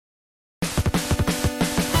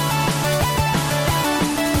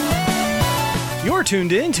You're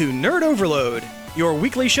tuned in to Nerd Overload, your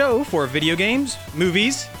weekly show for video games,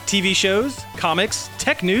 movies, TV shows, comics,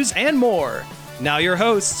 tech news, and more. Now your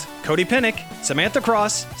hosts, Cody Pennick, Samantha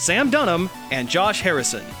Cross, Sam Dunham, and Josh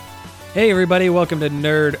Harrison. Hey everybody, welcome to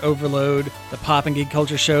Nerd Overload, the pop and geek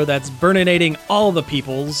culture show that's burninating all the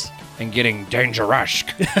peoples. And getting dangerous.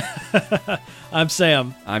 I'm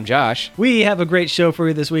Sam. I'm Josh. We have a great show for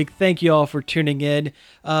you this week. Thank you all for tuning in.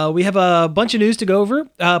 We have a bunch of news to go over,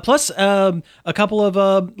 plus a couple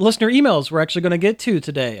of listener emails we're actually going to get to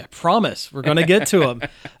today. I promise we're going to get to them.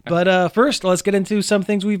 But first, let's get into some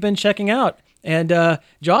things we've been checking out. And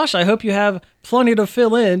Josh, I hope you have plenty to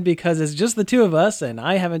fill in because it's just the two of us and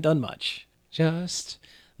I haven't done much. Just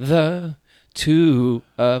the two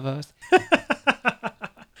of us.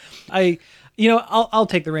 I'll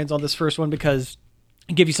take the reins on this first one because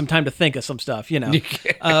I give you some time to think of some stuff,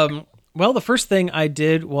 Well, the first thing I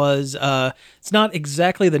did was, it's not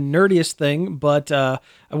exactly the nerdiest thing, but I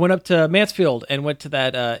went up to Mansfield and went to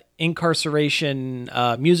that Incarceration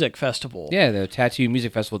Music Festival. Yeah, the Tattoo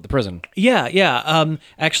Music Festival at the prison. Yeah.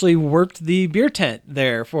 Actually worked the beer tent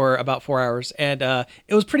there for about 4 hours, and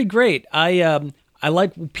it was pretty great. I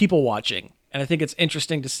like people watching. And I think it's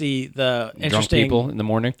interesting to see the interesting drunk people in the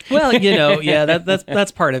morning. Well,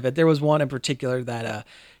 that's part of it. There was one in particular that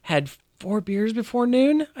had 4 beers before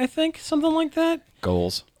noon, I think, something like that.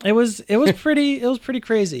 Goals. It was pretty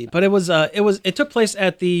crazy, but it took place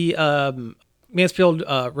at the Mansfield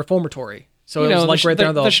Reformatory. So it was like right there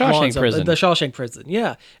on the Shawshank prison. The Shawshank prison,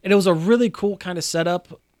 yeah. And it was a really cool kind of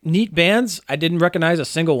setup. Neat bands. I didn't recognize a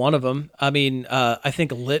single one of them. I mean, I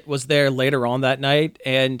think Lit was there later on that night,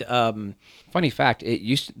 and funny fact,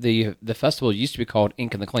 the festival used to be called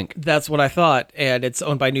Ink and the Clink. That's what I thought, and it's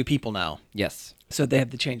owned by New People now. Yes, so they had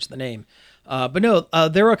to change the name. But no,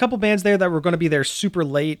 there were a couple bands there that were going to be there super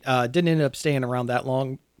late. Didn't end up staying around that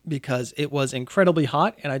long because it was incredibly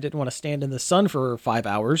hot, and I didn't want to stand in the sun for 5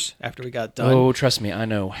 hours after we got done. Oh, trust me, I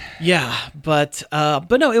know. Yeah, but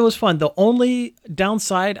no, it was fun. The only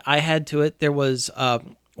downside I had to it, there was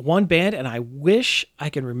one band, and I wish I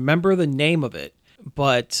can remember the name of it,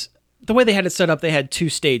 but the way they had it set up, they had 2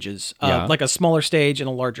 stages, like a smaller stage and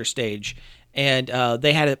a larger stage. And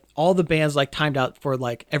they had all the bands like timed out for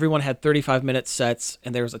like everyone had 35-minute sets,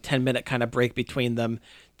 and there was a 10-minute kind of break between them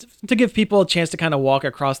to give people a chance to kind of walk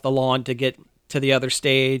across the lawn to get to the other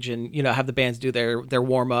stage and, have the bands do their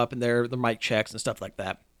warm up and their mic checks and stuff like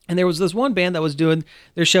that. And there was this one band that was doing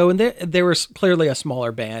their show, and they were clearly a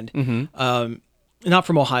smaller band. Mm-hmm. Not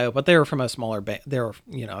from Ohio, but they were from a smaller band. They were,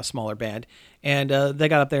 a smaller band. And they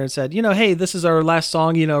got up there and said, hey, this is our last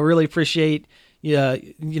song, really appreciate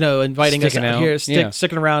inviting us out here,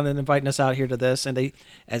 sticking around and inviting us out here to this. And they,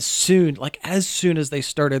 as soon as they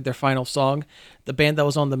started their final song, the band that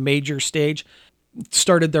was on the major stage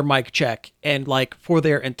started their mic check. And like for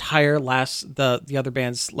their entire the other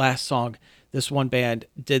band's last song, this one band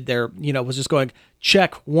did their, was just going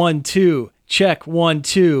check 1 2, check 1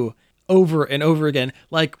 2 over and over again,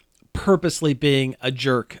 like purposely being a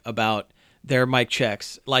jerk about their mic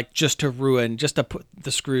checks, like just to put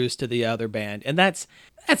the screws to the other band. And that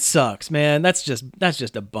sucks, man. That's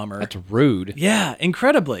just a bummer. That's rude. Yeah,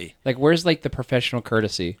 incredibly. Like, where's like the professional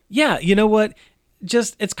courtesy? Yeah, you know what?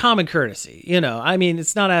 Just, it's common courtesy. I mean,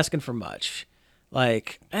 it's not asking for much.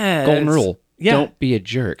 Like, golden rule. Yeah. Don't be a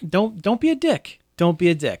jerk. Don't be a dick. Don't be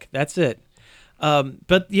a dick. That's it.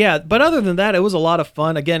 But other than that, it was a lot of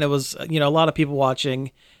fun. Again, it was, a lot of people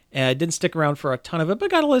watching. And didn't stick around for a ton of it,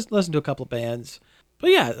 but got to listen to a couple of bands. But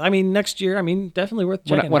yeah, I mean, next year, definitely worth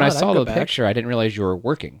checking out. When I saw the picture, I didn't realize you were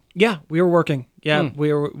working. Yeah, we were working. Yeah,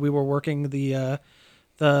 we were working the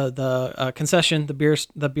concession,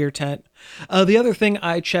 the beer tent. The other thing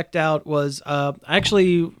I checked out was I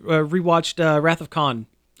actually rewatched Wrath of Khan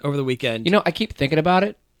over the weekend. I keep thinking about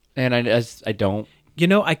it, and I don't.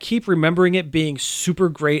 I keep remembering it being super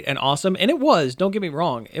great and awesome, and it was, don't get me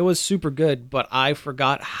wrong, it was super good, but I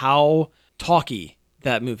forgot how talky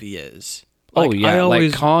that movie is. Like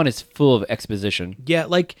Khan is full of exposition. Yeah,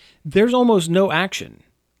 like there's almost no action.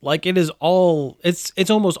 Like it's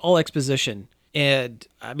almost all exposition. And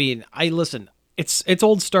I mean, it's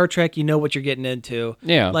old Star Trek, you know what you're getting into.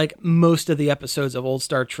 Yeah. Like most of the episodes of old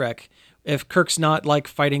Star Trek, if Kirk's not like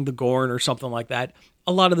fighting the Gorn or something like that,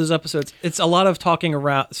 a lot of those episodes, it's a lot of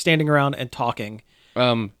standing around and talking.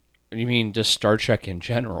 You mean just Star Trek in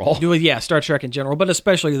general? Yeah, Star Trek in general, but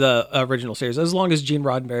especially the original series. As long as Gene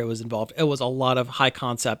Roddenberry was involved, it was a lot of high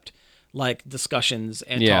concept like discussions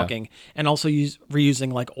and talking, and also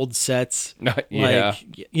reusing like old sets, like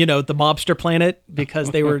the Mobster Planet, because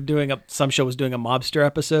they were doing some show was doing a Mobster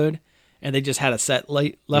episode, and they just had a set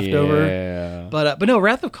left over. But no,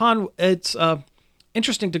 Wrath of Khan, it's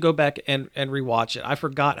interesting to go back and rewatch it. I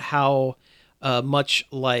forgot how much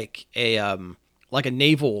like a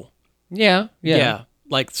naval, Yeah.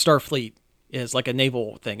 like Starfleet is like a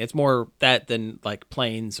naval thing. It's more that than like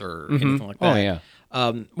planes or anything like that. Oh, yeah.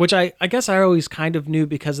 Which I guess I always kind of knew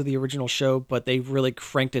because of the original show, but they really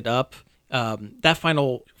cranked it up. That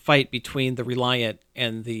final fight between the Reliant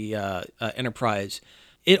and the Enterprise,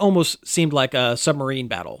 it almost seemed like a submarine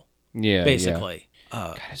battle, Yeah. basically.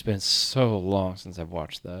 God, it's been so long since I've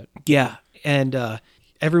watched that. Yeah, and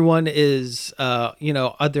everyone is,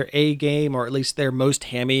 at their A game, or at least their most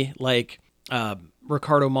hammy. Like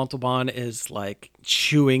Ricardo Montalban is like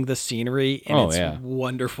chewing the scenery, and it's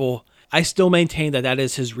wonderful. I still maintain that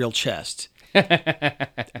is his real chest.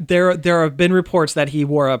 There have been reports that he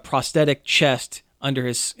wore a prosthetic chest under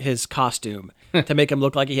his costume to make him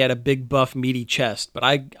look like he had a big, buff, meaty chest. But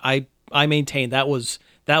I maintain that was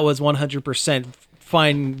 100%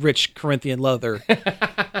 fine, rich Corinthian leather.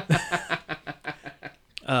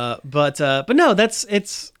 But no,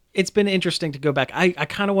 it's been interesting to go back. I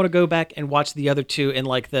kind of want to go back and watch the other two in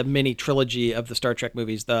like the mini trilogy of the Star Trek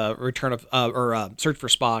movies, the Return of Search for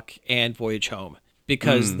Spock and Voyage Home,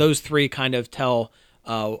 because those three kind of tell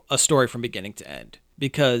a story from beginning to end.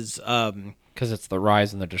 Because it's the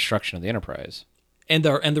rise and the destruction of the Enterprise, and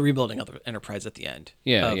the rebuilding of the Enterprise at the end.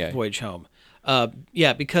 Voyage Home.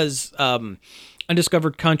 Because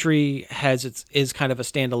Undiscovered Country is kind of a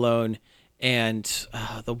standalone, and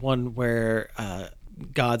the one where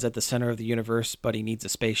God's at the center of the universe, but he needs a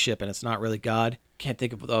spaceship, and it's not really God. Can't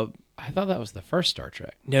think of the. I thought that was the first Star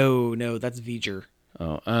Trek. No, that's V'ger.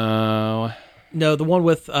 Oh. No, the one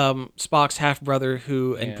with Spock's half brother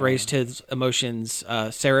who embraced his emotions,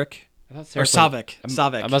 Sarek. Or Savik.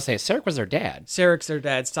 Savik. I must say, Sarek was their dad. Sarek's their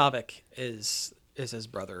dad. Savik is his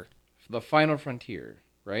brother. The Final Frontier,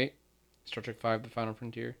 right? Star Trek V, The Final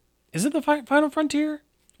Frontier. Is it the Final Frontier?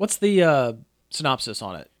 What's the synopsis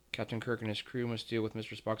on it? Captain Kirk and his crew must deal with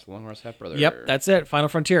Mr. Spock's long-lost half-brother. Yep, that's it. Final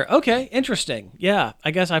Frontier. Okay, interesting. Yeah,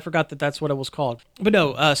 I guess I forgot that's what it was called. But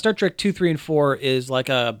no, Star Trek 2, 3, and 4 is like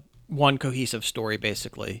a one cohesive story,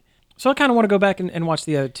 basically. So I kind of want to go back and watch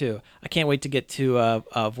the other two. I can't wait to get to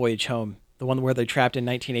Voyage Home, the one where they're trapped in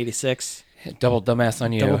 1986. Double dumbass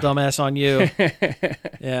on you. Double dumbass on you.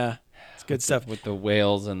 Yeah, it's good stuff. With the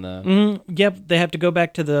whales and the... Yep, they have to go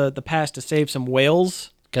back to the past to save some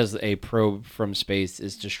whales. Because a probe from space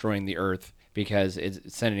is destroying the Earth because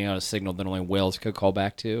it's sending out a signal that only whales could call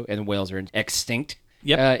back to, and whales are extinct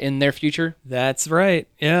in their future. That's right,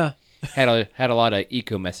 yeah. Had a lot of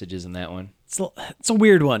eco messages in that one. It's a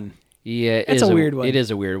weird one. Yeah, it's a weird one. It is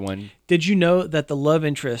a weird one. Did you know that the love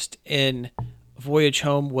interest in Voyage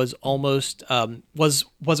Home was almost was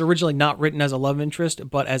originally not written as a love interest,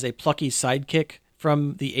 but as a plucky sidekick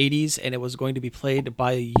from the 80s, and it was going to be played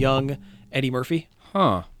by a young Eddie Murphy?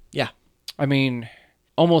 Huh. Yeah. I mean,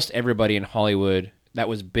 almost everybody in Hollywood that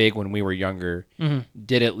was big when we were younger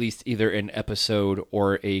did at least either an episode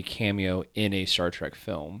or a cameo in a Star Trek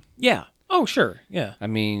film. Yeah. Oh, sure. Yeah. I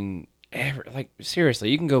mean,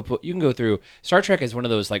 seriously, you can go through. Star Trek is one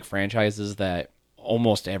of those like franchises that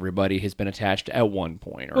almost everybody has been attached at one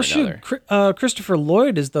point or another. Shoot, Christopher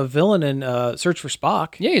Lloyd is the villain in Search for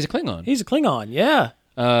Spock. Yeah, he's a Klingon. He's a Klingon.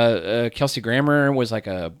 Yeah. Kelsey Grammer was like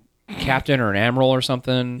a captain or an admiral or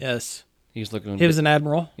something. Yes. He was an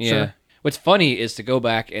admiral. Yeah. Sure. What's funny is to go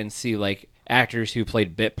back and see like actors who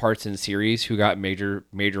played bit parts in series who got major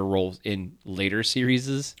roles in later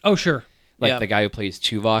series. Oh, sure. Like the guy who plays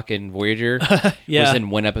Tuvok in Voyager was in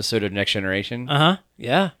one episode of Next Generation.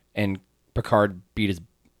 Yeah. And Picard beat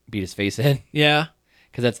his face in. Yeah.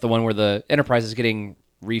 Because that's the one where the Enterprise is getting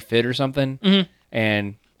refit or something. Mm-hmm.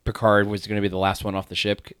 And Picard was going to be the last one off the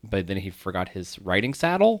ship, but then he forgot his riding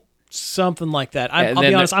saddle. Something like that. I'll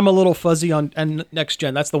be honest, I'm a little fuzzy on Next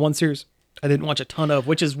Gen. That's the one series I didn't watch a ton of,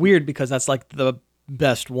 which is weird because that's like the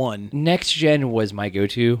best one. Next Gen was my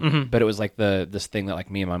go-to, but it was like this thing that like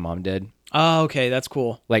me and my mom did. Oh, okay, that's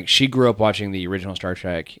cool. Like she grew up watching the original Star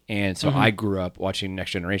Trek, and so I grew up watching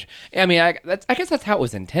Next Generation. I mean, I guess that's how it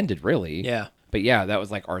was intended, really. Yeah. But yeah, that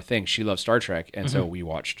was like our thing. She loved Star Trek, and so we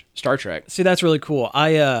watched Star Trek. See, that's really cool.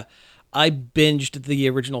 I binged the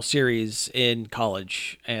original series in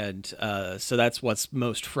college, and so that's what's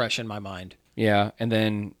most fresh in my mind. Yeah, and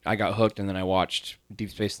then I got hooked, and then I watched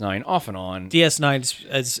Deep Space Nine off and on.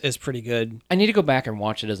 DS9 is pretty good. I need to go back and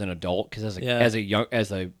watch it as an adult because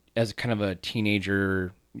as a kind of a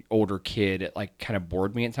teenager, older kid, it like kind of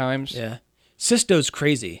bored me at times. Yeah, Sisto's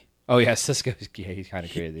crazy. Oh yeah, Sisko's he's kind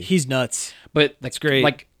of crazy. He's nuts. But that's great.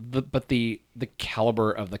 Like the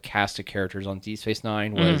caliber of the cast of characters on Deep Space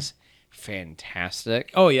Nine was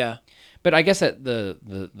fantastic. Oh yeah. But I guess that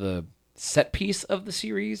the set piece of the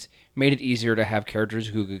series made it easier to have characters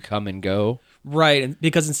who could come and go. Right, and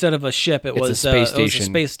because instead of a ship, it was a space it was a station.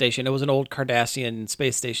 space station. It was an old Cardassian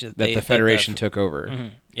space station That the Federation took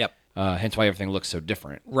over. Yep. Hence why everything looks so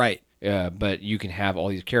different. Right. But you can have all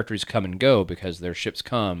these characters come and go because their ships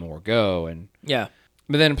come or go. Yeah.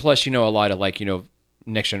 But then plus, a lot of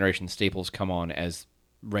Next Generation staples come on as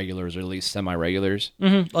regulars or at least semi-regulars.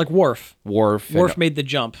 Mm-hmm. Like Worf. Worf made the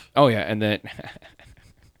jump. Oh, yeah. And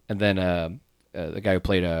then the guy who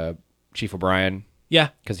played Chief O'Brien. Yeah.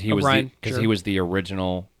 Because he was the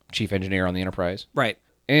original chief engineer on the Enterprise. Right.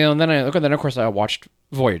 And then of course I watched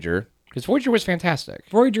Voyager because Voyager was fantastic.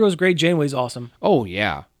 Voyager was great. Janeway's awesome. Oh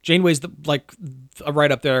yeah, Janeway's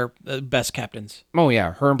right up there, best captains. Oh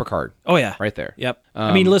yeah, her and Picard. Oh yeah, right there. Yep.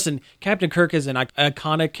 I mean, listen, Captain Kirk is an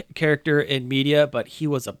iconic character in media, but he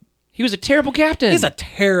was a terrible captain. He's a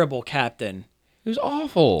terrible captain. He was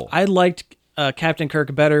awful. I liked Captain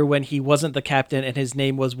Kirk better when he wasn't the captain and his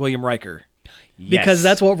name was William Riker. Because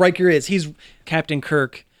that's what Riker is. He's Captain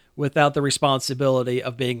Kirk without the responsibility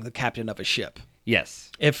of being the captain of a ship.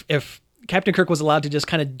 Yes. If Captain Kirk was allowed to just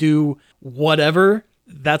kind of do whatever,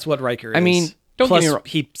 that's what Riker is. I mean, don't Plus, get me wrong.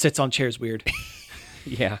 He sits on chairs weird.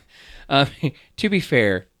 Yeah. To be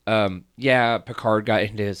fair, Picard got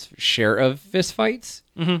into his share of fist fights,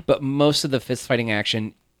 but most of the fist fighting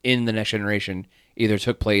action in the Next Generation either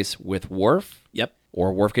took place with Worf, Yep.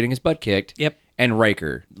 or Worf getting his butt kicked, Yep. and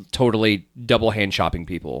Riker totally double hand chopping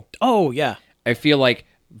people. Oh, yeah. I feel like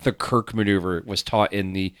the Kirk maneuver was taught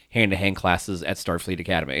in the hand-to-hand classes at Starfleet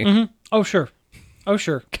Academy. Mm-hmm. Oh, sure. Oh,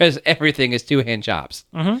 sure. Because everything is two-hand chops.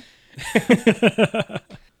 Mm-hmm.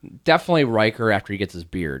 Definitely Riker after he gets his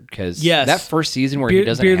beard. Because that first season where he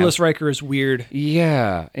doesn't beardless Riker is weird.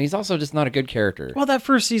 Yeah. And he's also just not a good character. Well, that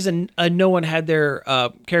first season, no one had their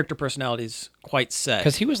character personalities quite set.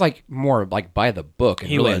 Because he was more by the book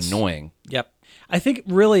and really annoying. Yep. I think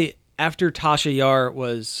really after Tasha Yar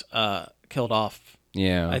was killed off,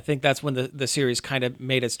 I think that's when the series kind of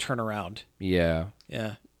made its turnaround. Yeah.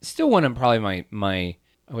 Yeah. Still one of probably my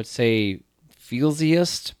I would say,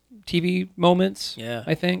 feelsiest TV moments. Yeah.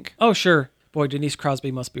 I think. Oh, sure. Boy, Denise Crosby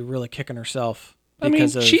must be really kicking herself.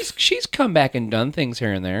 She's come back and done things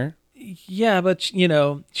here and there. Yeah, but,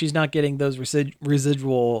 she's not getting those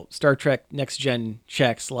residual Star Trek Next Gen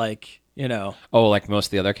checks like, Oh, like most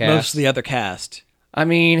of the other cast? Most of the other cast. I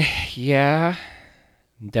mean, yeah.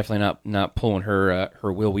 Definitely not pulling her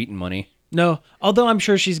Will Wheaton money. No, although I'm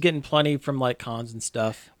sure she's getting plenty from cons and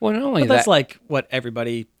stuff. Well, not only that's what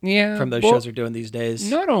everybody from those shows are doing these days.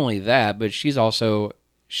 Not only that, but she also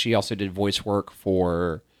did voice work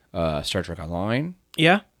for Star Trek Online.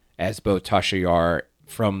 Yeah, as both Tasha Yar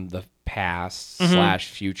from the past /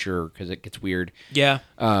 future, because it gets weird. Yeah,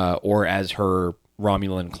 or as her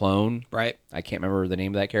Romulan clone. Right. I can't remember the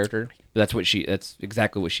name of that character. But that's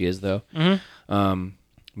exactly what she is, though. Mm-hmm.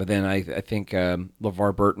 But then I think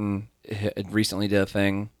LeVar Burton recently did a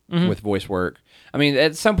thing with voice work. I mean,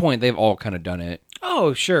 at some point, they've all kind of done it.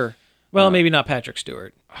 Oh, sure. Well, maybe not Patrick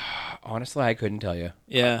Stewart. Honestly, I couldn't tell you.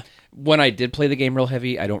 Yeah. When I did play the game real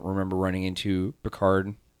heavy, I don't remember running into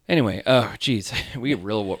Picard. Anyway, geez, we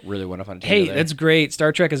really went off on a tangent there. That's great.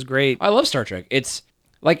 Star Trek is great. I love Star Trek. It's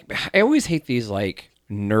I always hate these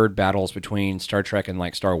nerd battles between Star Trek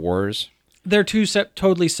and Star Wars. They're two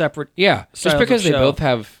totally separate. Yeah, just because they both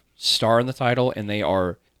have star in the title and they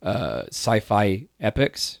are sci-fi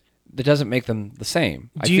epics, that doesn't make them the same.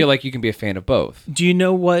 I feel like you can be a fan of both. Do you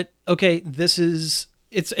know what? Okay, this is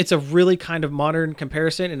it's a really kind of modern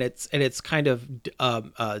comparison, and it's kind of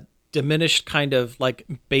diminished, kind of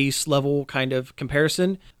base level kind of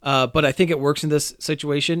comparison. But I think it works in this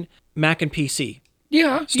situation. Mac and PC.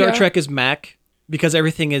 Yeah, Star Trek is Mac. Because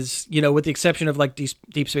everything is, with the exception of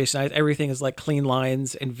Deep Space Nine, everything is clean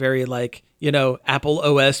lines and very Apple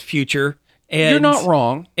OS future. And you're not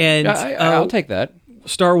wrong. And I'll take that.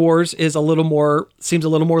 Star Wars is seems a little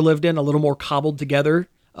more lived in, a little more cobbled together.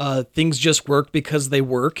 Things just work because they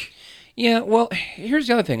work. Yeah. Well, here's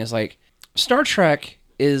the other thing: is Star Trek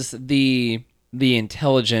is the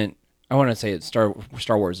intelligent. I want to say Star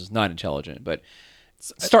Wars is not intelligent, but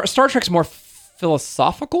Star Trek's more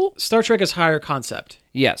philosophical. Star Trek is higher concept.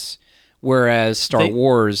 Yes. Whereas Star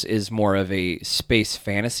Wars is more of a space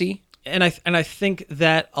fantasy. And I think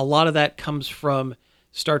that a lot of that comes from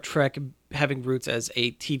Star Trek having roots as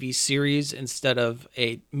a TV series instead of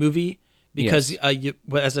a movie. Because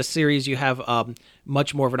as a series, you have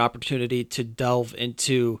much more of an opportunity to delve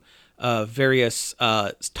into various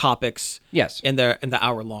topics. Yes. In the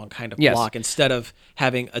hour-long kind of block, instead of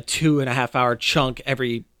having a 2.5-hour chunk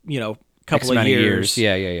every couple of years.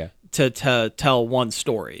 Yeah. To tell one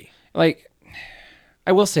story.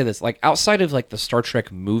 I will say this, like outside of like the Star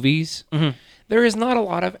Trek movies, there is not a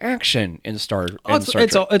lot of action in Star Trek.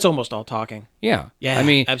 It's almost all talking. Yeah. Yeah, I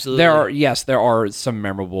mean, absolutely. there are some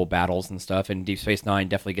memorable battles and stuff, and Deep Space Nine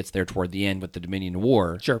definitely gets there toward the end with the Dominion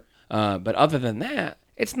War. Sure. But other than that,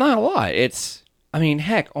 it's not a lot. I mean,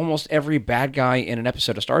 heck, almost every bad guy in an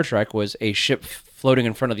episode of Star Trek was a ship floating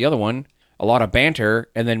in front of the other one, a lot of banter,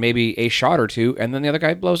 and then maybe a shot or two, and then the other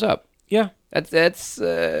guy blows up. Yeah. That's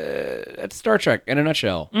Star Trek in a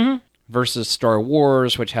nutshell. Mm-hmm. Versus Star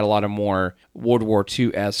Wars, which had a lot of more World War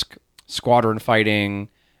II-esque squadron fighting,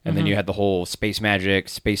 and then you had the whole space magic,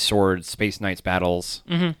 space swords, space knights battles.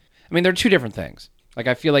 Mm-hmm. I mean, they're two different things. Like,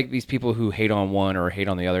 I feel like these people who hate on one or hate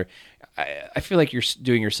on the other, I feel like you're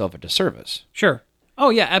doing yourself a disservice. Sure. Oh,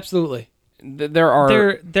 yeah, absolutely.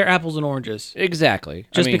 They're apples and oranges. Exactly.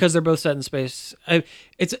 Just because they're both set in space. It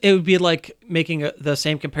would be like making the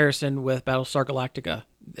same comparison with Battlestar Galactica.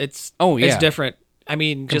 It's different. I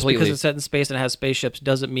mean, just because it's set in space and it has spaceships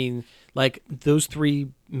doesn't mean like those three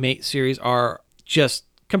series are just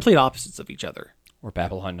complete opposites of each other. Or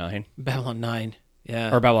Babylon 9. Babylon 9.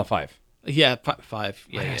 Yeah. Or Babylon 5. Yeah, 5.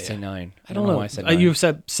 Yeah, Why did I say 9? I don't know. Why I said 9. You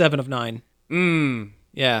said 7 of 9.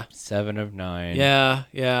 Yeah. 7 of 9.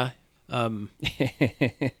 Yeah.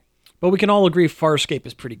 But we can all agree Farscape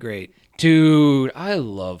is pretty great. Dude, I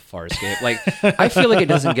love Farscape. Like, I feel like it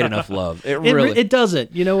doesn't get enough love. It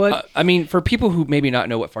doesn't. You know what? I mean, for people who maybe not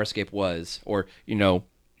know what Farscape was, or, you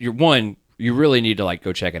really need to, like,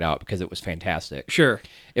 go check it out because it was fantastic. Sure.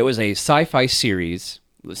 It was a sci-fi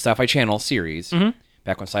channel series,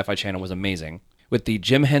 back when Sci-Fi Channel was amazing, with the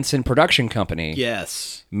Jim Henson Production Company.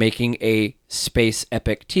 Yes. Making a space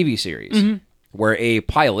epic TV series where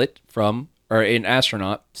an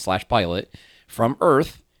astronaut / pilot from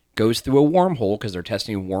Earth goes through a wormhole because they're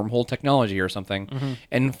testing wormhole technology or something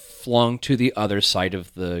and flung to the other side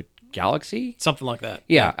of the galaxy. Something like that.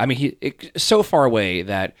 Yeah. I mean, so far away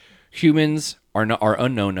that humans are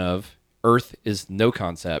unknown of. Earth is no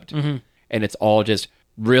concept. And it's all just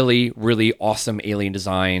really, really awesome alien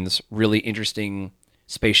designs, really interesting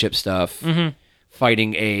spaceship stuff,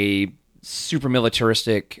 fighting a super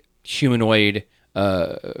militaristic humanoid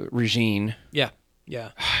regime. Yeah.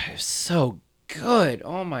 It's so good.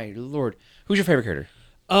 Oh my Lord. Who's your favorite character?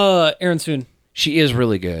 Aaron Soon. She is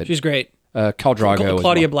really good. She's great. Khal Drogo.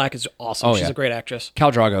 Claudia Black is awesome. She's a great actress.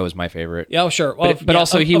 Khal Drogo is my favorite. Yeah, sure. Well, but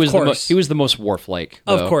also he was the most Worf-like.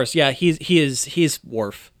 Of course, yeah. He's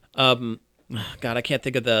Worf. God, I can't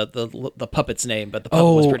think of the puppet's name, but the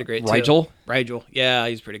puppet was pretty great too. Rigel. Yeah,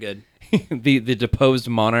 he's pretty good. the deposed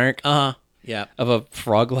monarch. Yeah. Of a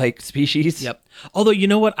frog-like species. Yep. Although, you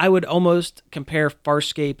know what? I would almost compare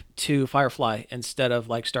Farscape to Firefly instead of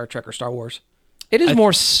like Star Trek or Star Wars. It is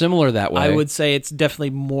more similar that way. I would say it's definitely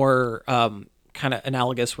more kind of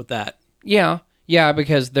analogous with that. Yeah,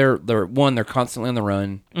 because they're constantly on the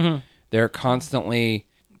run. Mm-hmm. They're constantly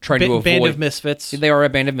trying to avoid band of misfits. They are a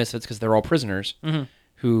band of misfits because they're all prisoners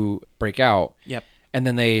who break out. Yep. And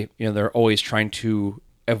then they're always trying to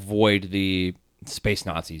avoid the space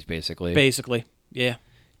Nazis, basically. Yeah.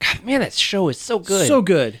 God, man, that show is so good. So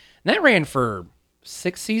good. And that ran for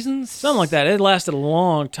 6 seasons, something like that. It lasted a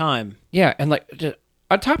long time. Yeah, and like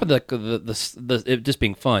on top of the it just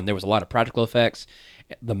being fun, there was a lot of practical effects.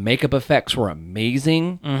 The makeup effects were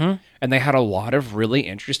amazing, and they had a lot of really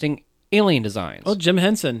interesting alien designs. Oh, Jim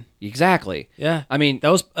Henson. Exactly. Yeah. I mean, that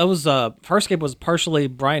was Farscape was partially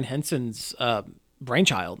Brian Henson's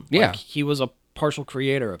brainchild. Yeah. Like, he was a partial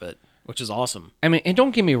creator of it, which is awesome. I mean, and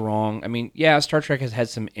don't get me wrong. I mean, yeah, Star Trek has had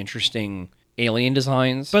some interesting alien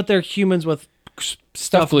designs, but they're humans with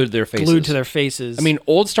stuff glued to their faces. I mean,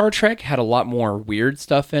 old Star Trek had a lot more weird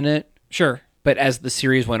stuff in it. Sure. But as the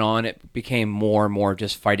series went on, it became more and more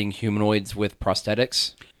just fighting humanoids with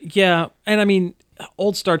prosthetics. Yeah, and I mean,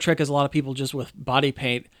 old Star Trek has a lot of people just with body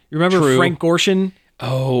paint. You remember Frank Gorshin?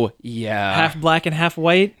 Oh, yeah. Half black and half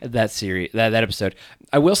white? That series, that episode.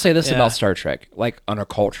 I will say this about Star Trek, like on a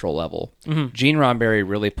cultural level. Gene Roddenberry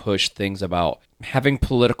really pushed things about having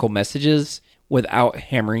political messages without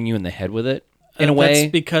hammering you in the head with it. In a way.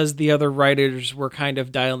 That's because the other writers were kind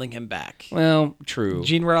of dialing him back. Well, true.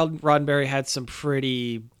 Gene Roddenberry had some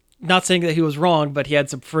pretty, not saying that he was wrong, but he had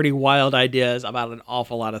some pretty wild ideas about an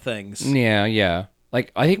awful lot of things. Yeah.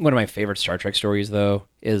 Like, I think one of my favorite Star Trek stories, though,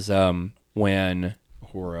 is when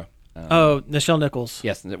Uhura... Nichelle Nichols.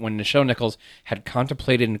 Yes, when Nichelle Nichols had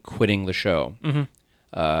contemplated quitting the show,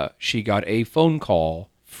 she got a phone call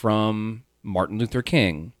from Martin Luther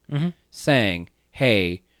King saying,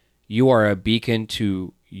 hey, you are a beacon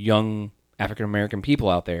to young African-American people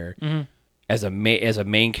out there as a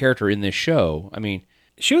main character in this show. I mean...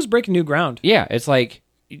 She was breaking new ground. Yeah, it's like,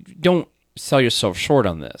 don't sell yourself short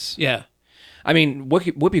on this. Yeah. I mean,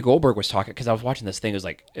 Whoopi Goldberg was talking because I was watching this thing.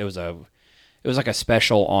 It was like a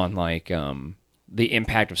special on like the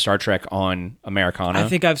impact of Star Trek on Americana. I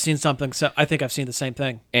think I've seen something. So I think I've seen the same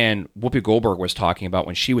thing. And Whoopi Goldberg was talking about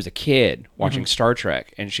when she was a kid watching Star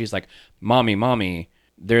Trek, and she's like, "Mommy,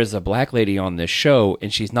 there's a black lady on this show,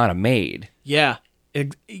 and she's not a maid." Yeah.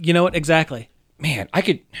 You know what? Exactly. Man, I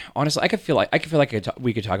could feel like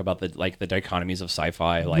we could talk about the dichotomies of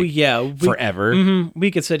sci-fi forever. We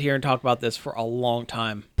could sit here and talk about this for a long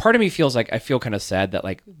time. Part of me feels like I feel kind of sad that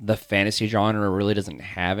like the fantasy genre really doesn't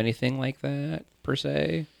have anything like that per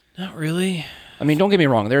se. Not really. I mean, don't get me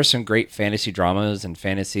wrong. There are some great fantasy dramas and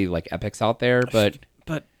fantasy like epics out there, but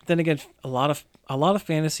then again, a lot of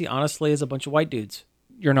fantasy honestly is a bunch of white dudes.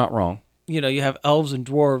 You're not wrong. You know, you have elves and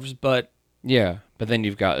dwarves, but yeah, but then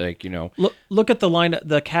you've got like, look at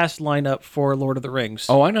the cast lineup for Lord of the Rings.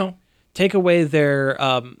 Oh, I know. Take away their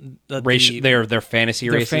their fantasy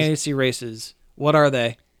races. Fantasy races. What are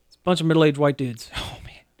they? It's a bunch of middle-aged white dudes. Oh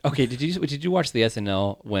man. Okay, did you watch the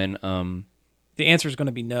SNL when The answer is going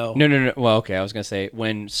to be no. No. Well, okay, I was going to say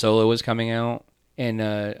when Solo was coming out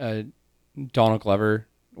and Donald Glover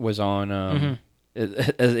was on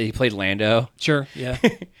he played Lando. Sure, yeah.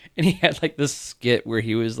 And he had like this skit where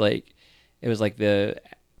he was like, it was like the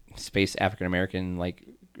Space African American like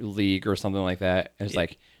League or something like that. It was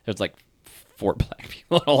like there's like 4 black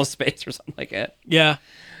people in all of space or something like that. Yeah.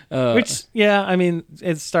 I mean,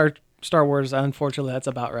 it's Star Wars. Unfortunately, that's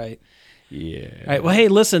about right. Yeah. All right. Well, hey,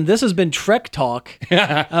 listen, this has been Trek Talk.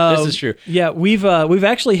 This is true. Yeah, we've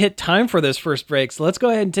actually hit time for this first break, so let's go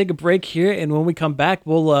ahead and take a break here. And when we come back,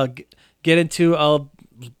 we'll get into a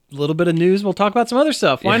little bit of news. We'll talk about some other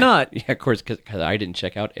stuff. Why not? Yeah, of course, because I didn't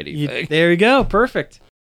check out anything. There you go. Perfect.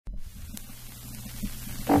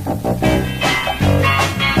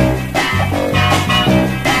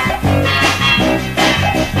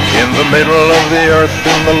 In the middle of the earth,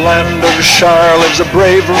 in the land of Shire, lives a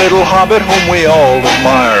brave little hobbit whom we all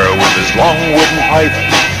admire. With his long wooden pipe,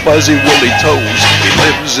 fuzzy woolly toes, he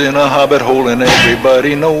lives in a hobbit hole and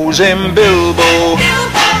everybody knows him. Bilbo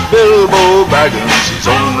Baggins, he's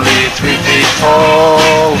only 3 feet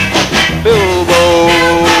tall. Bilbo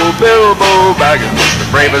Baggins, the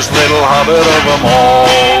bravest little hobbit of them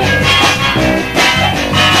all.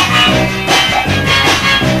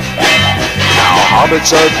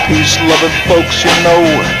 Hobbits are peace-loving folks, you know.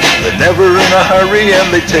 They're never in a hurry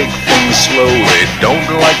and they take things slow. They don't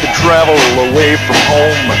like to travel away from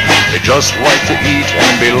home. They just like to eat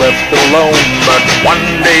and be left alone. But one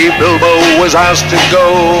day Bilbo was asked to go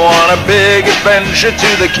on a big adventure to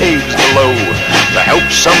the caves below to help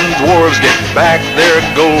some dwarves get back their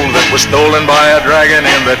gold that was stolen by a dragon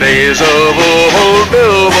in the days of old.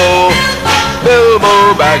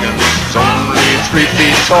 Bilbo Baggins, only 3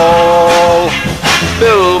 feet tall.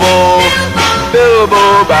 Bilbo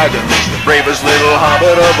Baggins, the bravest little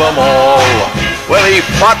hobbit of them all. Well, he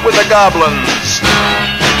fought with the goblins.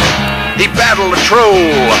 He battled a troll.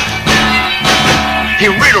 He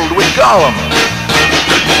riddled with Gollum.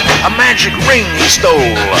 A magic ring he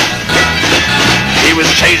stole. He was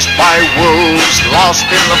chased by wolves, lost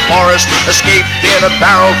in the forest, escaped in a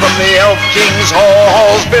barrel from the Elf King's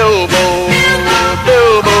halls. Bilbo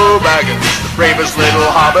Baggins, the bravest little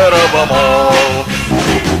hobbit of them all.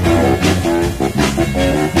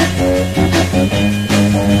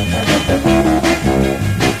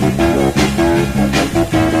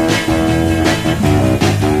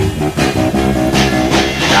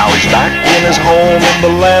 Now he's back in his home in the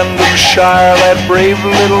land of Shire, that brave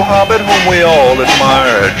little hobbit whom we all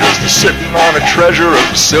admire, just sitting on a treasure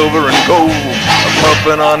of silver and gold,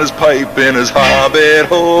 puffing on his pipe in his hobbit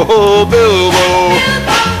hole.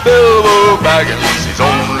 Bilbo Baggins, he's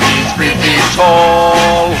only 3 feet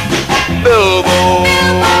tall. Bilbo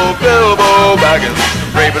Baggins, the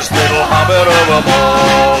bravest little hobbit of them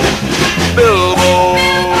all.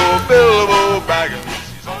 Bilbo Baggins.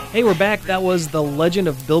 Hey, we're back. That was The Legend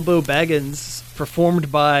of Bilbo Baggins,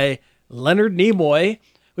 performed by Leonard Nimoy.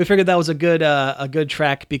 We figured that was a good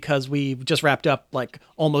track because we just wrapped up like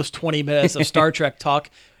almost 20 minutes of Star Trek talk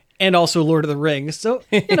and also Lord of the Rings. So,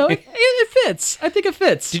 it fits. I think it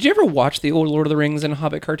fits. Did you ever watch the old Lord of the Rings and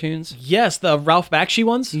Hobbit cartoons? Yes, the Ralph Bakshi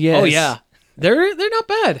ones? Yes. Oh, yeah. They're not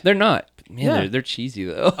bad. They're not. Man, Yeah. they're cheesy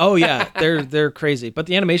though. Oh, yeah. They're crazy. But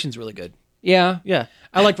the animation's really good. Yeah. Yeah.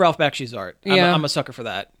 I like Ralph Bakshi's art. Yeah. I'm a sucker for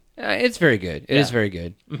that. It's very good. It is very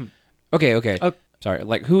good. Mm-hmm. Okay. Oh. Sorry.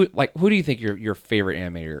 Who do you think your favorite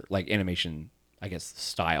animator, like animation, I guess,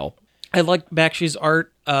 style? I like Bakshi's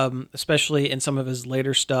art, especially in some of his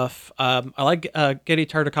later stuff. I like Genndy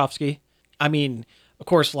Tartakovsky. I mean, of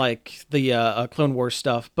course, like the Clone Wars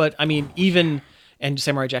stuff. But I mean, even and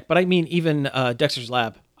Samurai Jack. But I mean, even Dexter's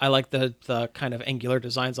Lab. I like the kind of angular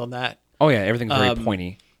designs on that. Oh yeah, everything's very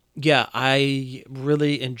pointy. Yeah, I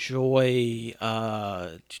really enjoy.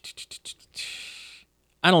 I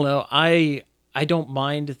don't know. I don't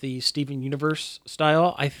mind the Steven Universe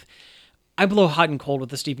style. I blow hot and cold with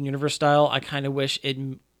the Steven Universe style. I kind of wish it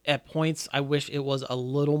at points. I wish it was a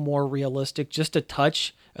little more realistic, just a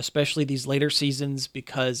touch, especially these later seasons,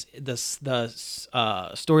 because the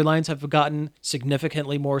storylines have gotten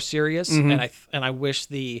significantly more serious, and I wish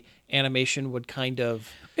the animation would kind of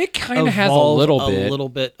It kind of has a little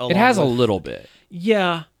bit. It has a with- little bit.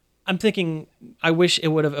 Yeah. I'm thinking I wish it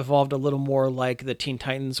would have evolved a little more like the Teen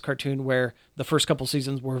Titans cartoon, where the first couple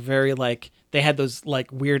seasons were very like they had those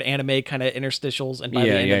like weird anime kind of interstitials, and by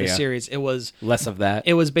the end of the series, it was Less of that.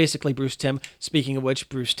 it was basically Bruce Timm. Speaking of which,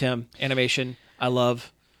 Bruce Timm animation, I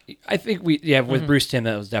love. I think with Bruce Timm,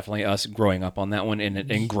 that was definitely us growing up on that one,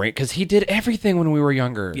 and great because he did everything when we were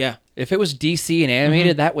younger. Yeah. If it was DC and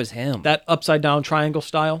animated, that was him. That upside down triangle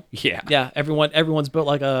style. Yeah. Yeah. Everyone's built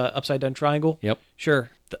like a upside down triangle. Yep.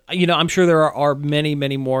 Sure. I'm sure there are many,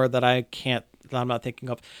 many more that I'm not thinking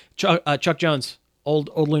of. Chuck Jones, old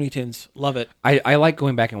Looney Tunes. Love it. I like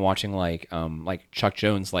going back and watching like Chuck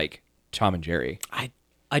Jones, like Tom and Jerry.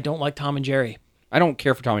 I don't like Tom and Jerry. I don't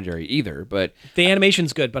care for Tom and Jerry either, but The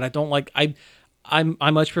animation's good, but I don't like. I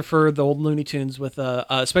much prefer the old Looney Tunes with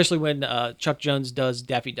especially when Chuck Jones does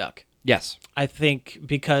Daffy Duck. yes. I think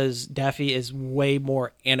because Daffy is way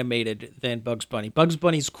more animated than Bugs Bunny. Bugs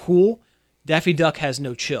Bunny's cool. Daffy Duck has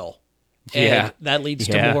no chill. And Yeah. that leads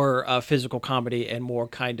Yeah. to more physical comedy and more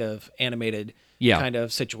kind of animated Yeah. kind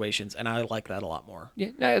of situations, and I like that a lot more. Yeah,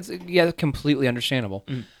 no, it's completely understandable.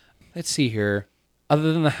 Let's see here.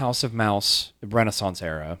 Other than the House of Mouse, the Renaissance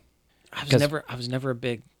era. I was never a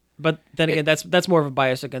big. But then again, that's more of a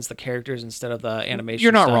bias against the characters instead of the animation.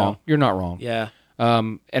 You're not style. wrong. You're not wrong. Yeah.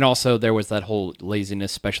 And also there was that whole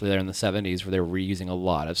laziness, especially there in the 70s, where they were reusing a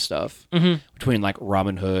lot of stuff between like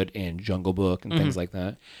Robin Hood and Jungle Book and things like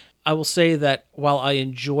that. I will say that while I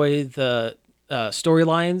enjoy the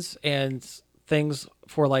storylines and things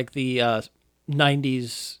for like the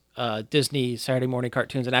 90s Disney Saturday morning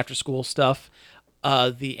cartoons and after school stuff,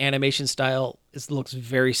 the animation style looks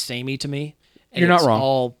very samey to me. And You're not it's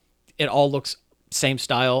wrong. It all looks same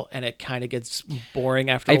style, and it kind of gets boring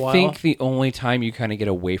after a while. I think the only time you kind of get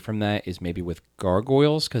away from that is maybe with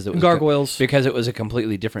Gargoyles because it was a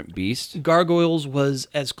completely different beast. Gargoyles was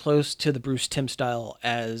as close to the Bruce Timm style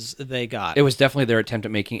as they got. It was definitely their attempt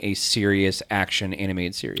at making a serious action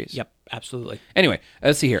animated series. Yep, absolutely. Anyway,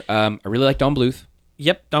 let's see here. I really like Don Bluth.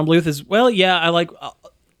 Yep, Don Bluth is I like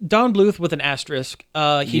Don Bluth with an asterisk.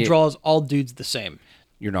 He draws all dudes the same.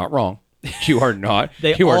 You're not wrong. You are not.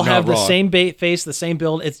 They you all are have not the wrong. same face, the same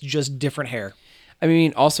build. It's just different hair, I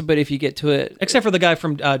mean, also, but if you get to it, except for the guy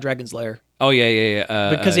from Dragon's Lair, oh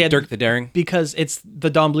yeah. Because he had Dirk the Daring. because it's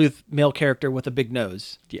the Don Bluth male character with a big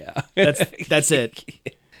nose. Yeah, That's it.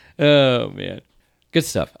 Oh man, good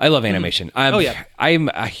stuff. I love animation. I'm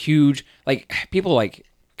a huge people kind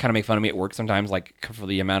of make fun of me at work sometimes, like for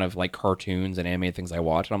the amount of like cartoons and animated things I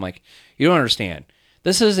watch. And I'm like, you don't understand.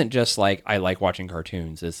 This isn't just like I like watching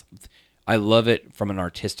cartoons. I love it from an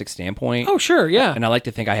artistic standpoint. Oh sure, yeah. And I like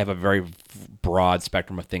to think I have a very broad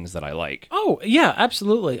spectrum of things that I like. Oh yeah,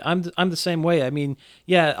 absolutely. I'm the same way. I mean,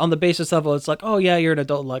 yeah, on the basis level, it's like, oh yeah, you're an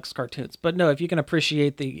adult who likes cartoons. But no, if you can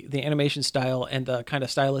appreciate the animation style and the kind of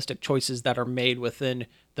stylistic choices that are made within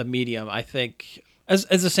the medium, I think as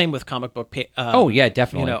the same with comic book. Oh yeah,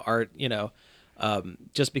 definitely. Art.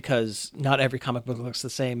 Just because not every comic book looks the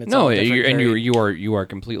same. It's No, all different, you are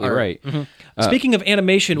completely right. Speaking of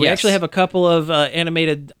animation, we yes. actually have a couple of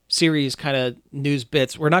animated series kind of news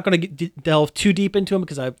bits. We're not going to delve too deep into them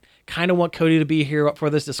because I kind of want Cody to be here for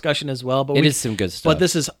this discussion as well. But It is some good stuff. But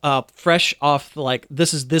this is fresh off,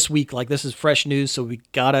 this is this week. This is fresh news, so we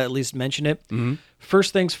got to at least mention it. Mm-hmm.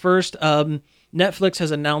 First things first, Netflix has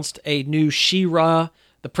announced a new She-Ra,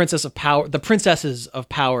 the Princesses of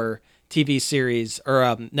Power TV series or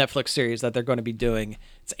Netflix series that they're going to be doing.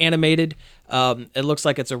 It's animated. It looks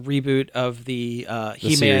like it's a reboot of the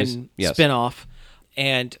He-Man series, yes. spinoff.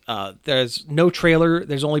 And there's no trailer.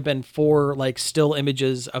 There's only been 4 still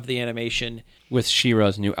images of the animation with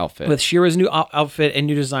She-Ra's new outfit. with She-Ra's new outfit and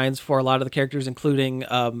new designs for a lot of the characters, including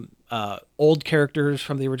old characters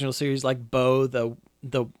from the original series like Bo,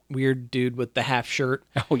 the weird dude with the half shirt.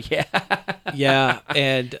 Oh yeah. Yeah,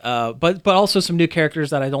 and but also some new characters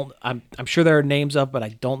that I'm sure there are names of, but I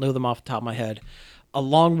don't know them off the top of my head.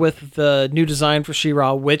 Along with the new design for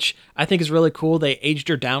She-Ra, which I think is really cool. They aged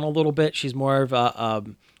her down a little bit. She's more of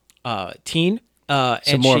a teen So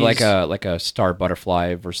and more of like she's- a Star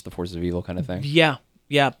Butterfly versus the Forces of Evil kind of thing. Yeah,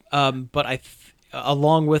 yeah. But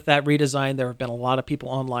along with that redesign, there have been a lot of people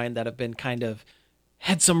online that have been kind of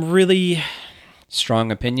had some really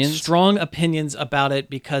Strong opinions. strong opinions about it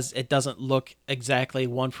because it doesn't look exactly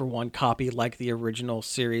one for one copy like the original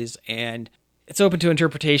series, and it's open to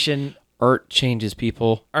interpretation. Art changes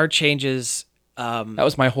people. Art changes. That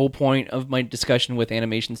was my whole point of my discussion with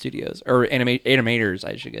animation studios or animators.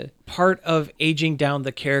 I should get. Part of aging down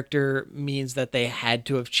the character means that they had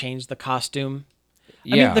to have changed the costume.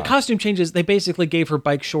 I mean, the costume changes. They basically gave her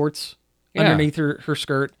bike shorts Yeah. underneath her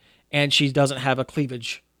skirt, and she doesn't have a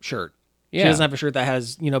cleavage shirt. She Yeah. doesn't have a shirt that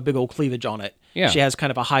has, big old cleavage on it. Yeah. She has kind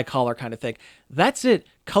of a high collar kind of thing. That's it.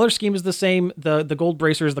 Color scheme is the same. The gold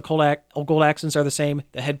bracers, the gold accents are the same.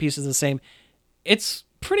 The headpiece is the same. It's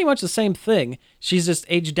pretty much the same thing. She's just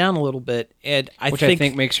aged down a little bit, and I Which think I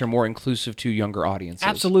think makes her more inclusive to younger audiences.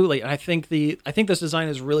 absolutely. And I think this design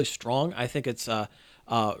is really strong. I think it's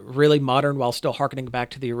really modern while still harkening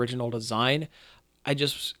back to the original design.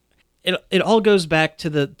 It all goes back to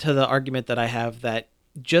the argument that I have that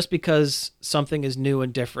just because something is new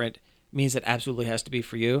and different means it absolutely has to be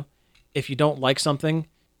for you. If you don't like something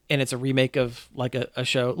and it's a remake of like a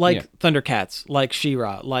show like Yeah. Thundercats, like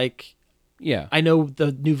She-Ra, like Yeah. I know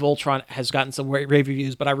the new Voltron has gotten some rave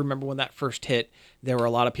reviews, but I remember when that first hit, there were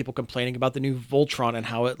a lot of people complaining about the new Voltron and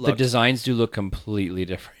how it The looked. designs do look completely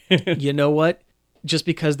different. You know what? Just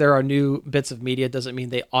because there are new bits of media doesn't mean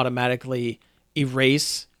they automatically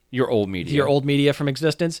erase Your old media. your old media from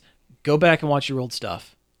existence. Go back and watch your old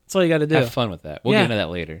stuff. That's all you got to do. Have fun with that. We'll Yeah. get into that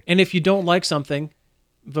later. And if you don't like something,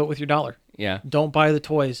 vote with your dollar. Yeah. Don't buy the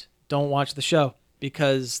toys. Don't watch the show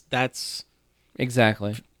because that's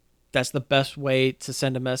Exactly. the best way to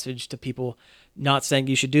send a message to people. Not saying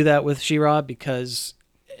you should do that with She-Ra because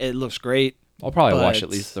it looks great. I'll probably watch But- at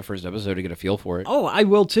least the first episode to get a feel for it. Oh, I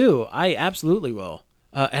will too. I absolutely will.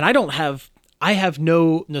 And I have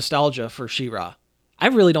no nostalgia for She-Ra. I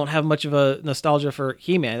really don't have much of a nostalgia for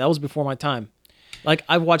He-Man. That was before my time. Like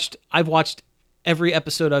I've watched every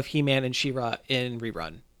episode of He-Man and She-Ra in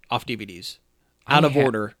rerun off DVDs, out of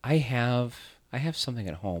order. I have something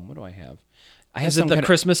at home. What do I have? I have Is it some the kind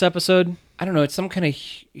Christmas episode? I don't know. It's some kind of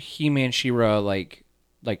He-Man She-Ra like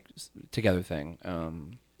together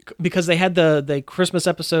thing. Because they had the Christmas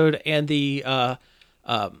episode and the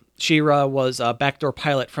She-Ra was a backdoor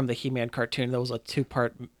pilot from the He-Man cartoon. That was a 2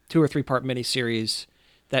 or 3 part miniseries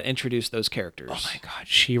that introduced those characters. Oh my God,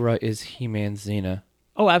 She-Ra is He-Man's Xena.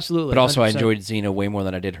 Oh, absolutely. But also, I 100%. enjoyed Xena way more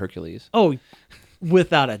than I did Hercules. Oh,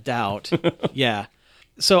 without a doubt. Yeah.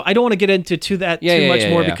 So I don't want to get into too much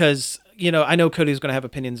more Yeah. because I know Cody's going to have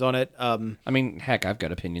opinions on it. I mean, heck, I've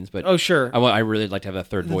got opinions, but Oh, sure. I really like to have that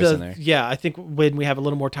third voice in there. Yeah, I think when we have a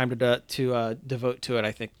little more time to devote to it,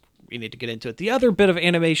 I think we need to get into it. The other bit of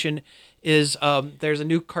animation is there's a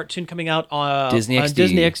new cartoon coming out on Disney on XD.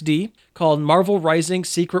 Disney XD called Marvel Rising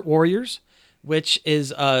Secret Warriors, which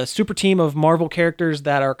is a super team of Marvel characters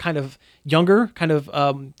that are kind of younger, kind of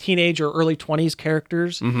teenage or early 20s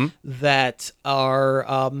characters Mm-hmm. that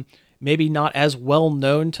are maybe not as well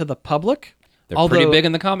known to the public. They're pretty big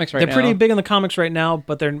in the comics right now. They're pretty big in the comics right now,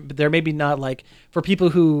 but they're maybe not like for people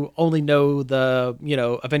who only know the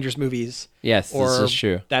Avengers movies. Yes, or this is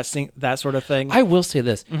true. That sort of thing. I will say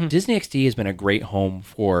this: Mm-hmm. Disney XD has been a great home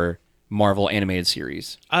for Marvel animated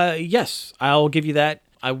series. Yes, I'll give you that.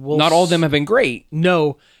 I will. Not all of them have been great.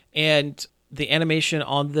 No, and the animation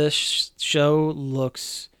on this show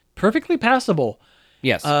looks perfectly passable.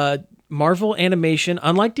 Yes, Marvel animation,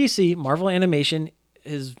 unlike DC, Marvel animation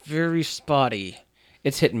is very spotty.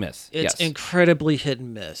 it's hit and miss. It's yes. incredibly hit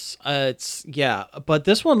and miss. But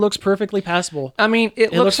this one looks perfectly passable. I mean,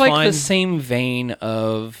 it looks looks like fine. the same vein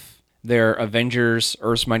of their Avengers,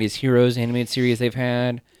 Earth's Mightiest Heroes animated series they've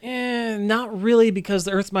had. Not really, because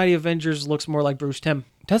the Earth's Mighty Avengers looks more like Bruce Timm.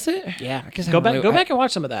 Does it? Yeah, I guess I go haven't back, really- go back and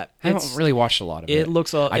watch some of that. I haven't really watched a lot of it. It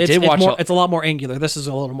looks. I It's, did it's watch. more, it's a lot more angular. This is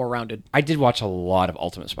a little more rounded. I did watch a lot of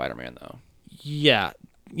Ultimate Spider-Man though. Yeah.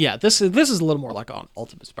 This is a little more like on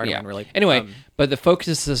Ultimate Spider-Man, really. Anyway, but the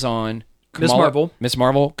focus is on Miss Marvel. Miss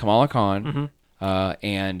Marvel, Kamala Khan,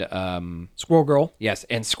 and Squirrel Girl. yes,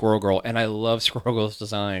 and Squirrel Girl, and I love Squirrel Girl's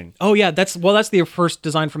design. Oh yeah, that's the first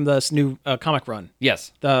design from this new comic run.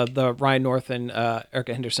 Yes, The Ryan North and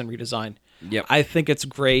Erica Henderson redesign. Yep. I think it's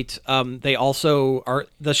great. They also are.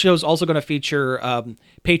 The show's also going to feature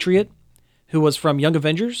Patriot, who was from Young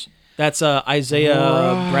Avengers. That's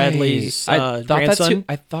Isaiah Bradley's grandson.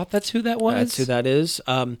 I thought that's who that was. That's who that is.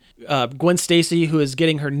 Gwen Stacy, who is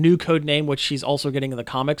getting her new code name, which she's also getting in the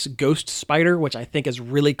comics, Ghost Spider, which I think is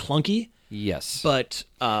really clunky. Yes. But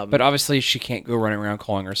But obviously she can't go running around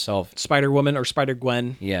calling herself. Spider-Woman or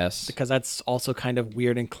Spider-Gwen, Yes. because that's also kind of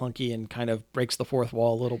weird and clunky and kind of breaks the fourth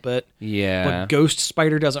wall a little bit. Yeah. But Ghost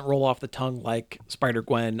Spider doesn't roll off the tongue like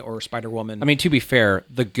Spider-Gwen or Spider-Woman. I mean, to be fair,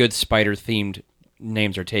 the good spider-themed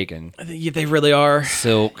names are taken. They really are.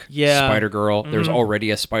 Silk, Yeah. Spider-Girl. There's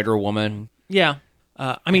already a Spider-Woman. Yeah.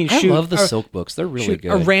 I mean, I love the Silk books. They're really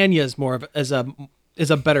good. Aranya's more of is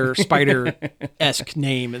a better spider-esque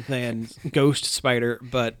name than Ghost Spider,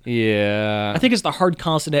 but Yeah. I think it's the hard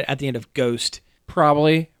consonant at the end of Ghost.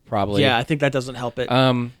 Probably. Yeah, I think that doesn't help it.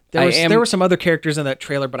 There There were some other characters in that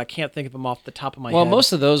trailer, but I can't think of them off the top of my Well, head.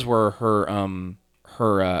 most of those were her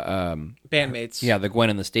bandmates. yeah, the Gwen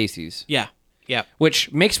and the Stacys. Yeah.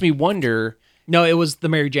 Which makes me wonder. No, it was the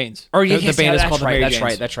Mary Janes. Or the band is that's called the right. Mary That's Janes.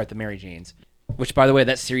 right. That's right. The Mary Janes. Which, by the way,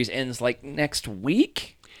 that series ends like next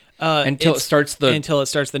week until it starts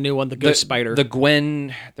the new one, the Ghost Spider. The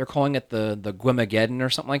Gwen. They're calling it the Gwemageddon or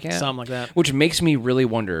something like that. Something like that. Which makes me really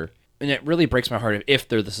wonder, and it really breaks my heart if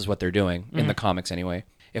this is what they're doing in the comics anyway.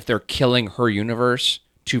 If they're killing her universe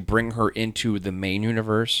to bring her into the main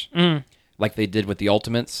universe, like they did with the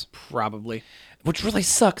Ultimates. Probably. Which really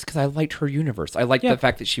sucks because I liked her universe. I liked the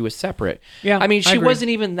fact that she was separate. Yeah, I mean, I she agree. wasn't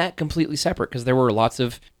even that completely separate because there were lots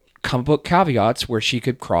of comic book caveats where she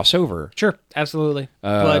could cross over. Sure, absolutely.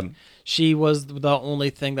 But she was the only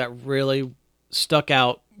thing that really stuck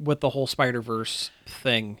out with the whole Spider-Verse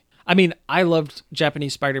thing. I mean, I loved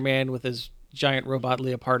Japanese Spider-Man with his giant robot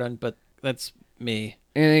Leopardon, but that's me.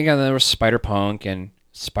 And again, there was Spider-Punk and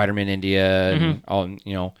Spider-Man India and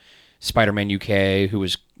all, Spider-Man UK, who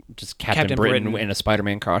was just Captain Britain in a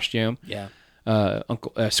Spider-Man costume. Yeah.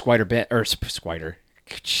 Uncle Spider Ben or Spider.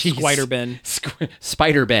 Jeez. Spider-Ben.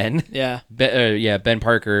 Spider-Ben. Yeah. Ben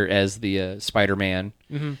Parker as the Spider-Man.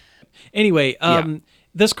 Anyway,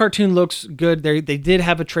 this cartoon looks good. They did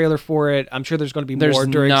have a trailer for it. I'm sure there's going to be There's more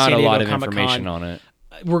during not San a Diego lot of Comic-Con. information on it.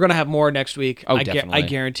 We're going to have more next week. Oh, I definitely.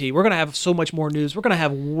 guarantee. We're going to have so much more news. We're going to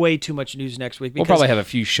have way too much news next week. We'll probably have a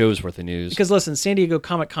few shows worth of news. Because listen, San Diego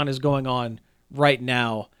Comic-Con is going on right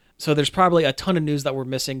now. So there's probably a ton of news that we're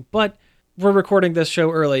missing, but we're recording this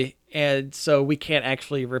show early, and so we can't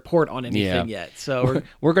actually report on anything yet. So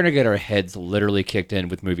we're going to get our heads literally kicked in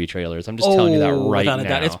with movie trailers. I'm just telling you that right without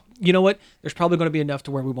now. a doubt. You know what? There's probably going to be enough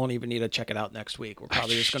to where we won't even need to check it out next week. We're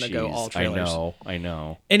probably just going to go all trailers. I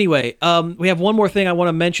know. Anyway, we have one more thing I want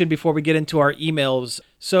to mention before we get into our emails.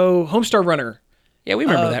 So Homestar Runner. Yeah, we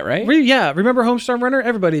remember that, right? Remember Homestar Runner?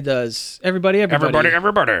 Everybody does. Everybody.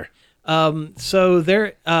 So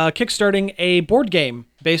they're kickstarting a board game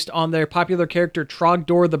based on their popular character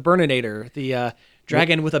Trogdor the Burninator, the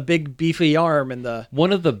dragon with a big beefy arm and the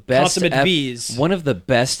one of the best consummate bees. One of the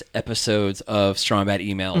best episodes of Strong Bad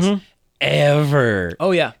Emails ever.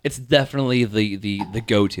 Oh yeah, it's definitely the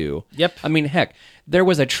go-to. Yep. I mean, heck, there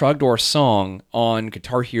was a Trogdor song on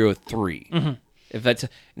Guitar Hero 3. If that's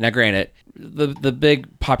now, granted, the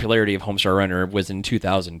big popularity of Homestar Runner was in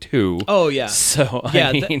 2002. Oh yeah. So yeah,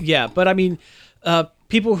 I mean, but I mean,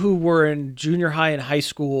 people who were in junior high and high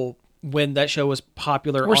school when that show was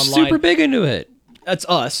popular we're online, super big into it. That's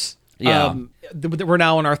us. Yeah. We're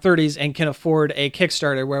now in our 30s and can afford a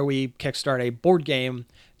Kickstarter where we kickstart a board game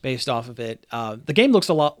based off of it. The game looks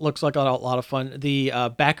like a lot of fun. The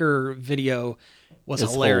backer video was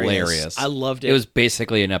hilarious. I loved it. It was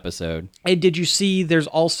basically an episode. And did you see? There's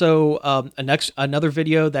also another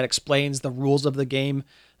video that explains the rules of the game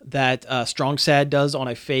that Strong Sad does on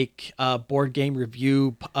a fake board game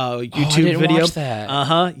review YouTube video. Watch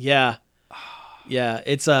that. Yeah.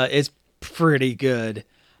 It's pretty good,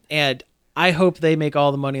 and I hope they make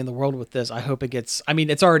all the money in the world with this. I hope it gets. I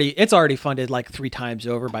mean, it's already funded like 3 times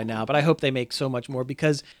over by now, but I hope they make so much more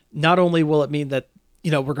because not only will it mean that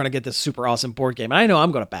we're going to get this super awesome board game. And I know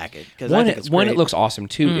I'm going to back it because I think it's great. It looks awesome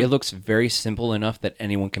too. It looks very simple enough that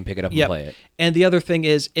anyone can pick it up and play it. And the other thing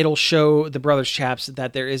is it'll show the Brothers Chaps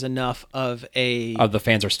that there is enough of the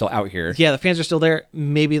fans are still out here. Yeah, the fans are still there.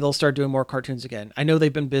 Maybe they'll start doing more cartoons again. I know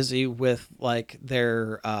they've been busy with like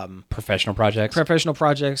their professional projects,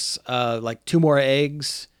 like 2 More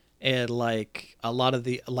Eggs and like a lot of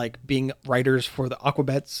the like being writers for the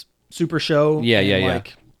Aquabats Super Show. Yeah.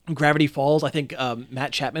 Gravity Falls. I think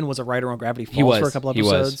Matt Chapman was a writer on Gravity Falls for a couple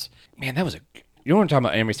episodes. Man, that was you know what I'm talking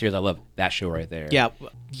about? Anime series. I love that show right there.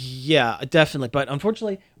 Yeah, definitely. But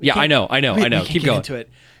unfortunately, I know. Keep going into it.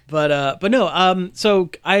 But no. So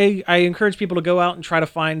I encourage people to go out and try to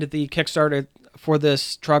find the Kickstarter for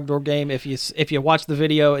this Trogdor game. If you watch the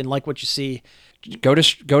video and like what you see, Go to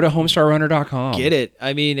homestarrunner.com. Get it.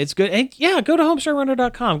 I mean, it's good. And yeah, go to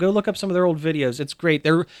homestarrunner.com. Go look up some of their old videos. It's great.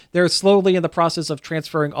 They're slowly in the process of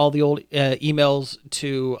transferring all the old emails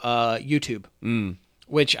to YouTube,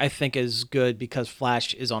 which I think is good because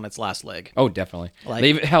Flash is on its last leg. Oh, definitely.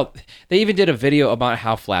 Like- They even did a video about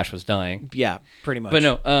how Flash was dying. Yeah, pretty much. But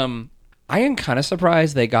no, I am kind of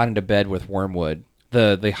surprised they got into bed with Wormwood,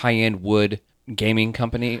 the high-end wood gaming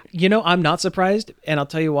company. You know, I'm not surprised, and I'll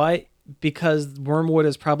tell you why. Because Wormwood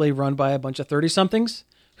is probably run by a bunch of 30-somethings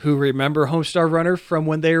who remember Homestar Runner from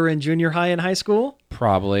when they were in junior high and high school.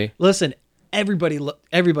 Probably. Listen, everybody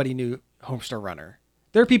knew Homestar Runner.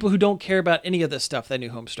 There are people who don't care about any of this stuff that knew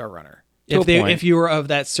Homestar Runner. To a point. If you were of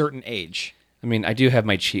that certain age. I mean, I do have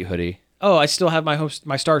my cheat hoodie. Oh, I still have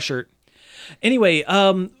my Star shirt. Anyway,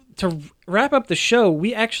 to wrap up the show,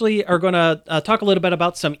 we actually are going to talk a little bit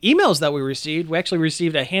about some emails that we received. We actually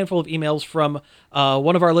received a handful of emails from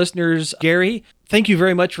one of our listeners, Gary. Thank you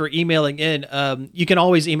very much for emailing in. You can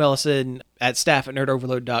always email us in at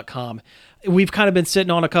staff@nerdoverload.com. We've kind of been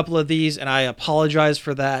sitting on a couple of these, and I apologize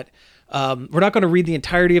for that. We're not going to read the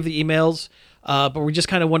entirety of the emails, but we just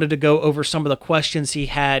kind of wanted to go over some of the questions he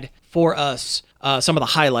had for us, some of the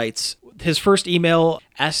highlights. His first email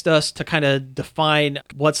asked us to kind of define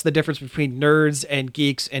what's the difference between nerds and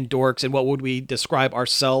geeks and dorks, and what would we describe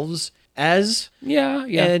ourselves as. Yeah.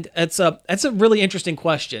 And that's a really interesting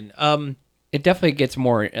question. It definitely gets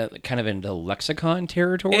more kind of into lexicon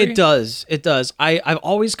territory. It does. I've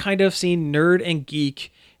always kind of seen nerd and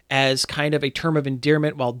geek as kind of a term of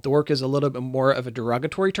endearment, while dork is a little bit more of a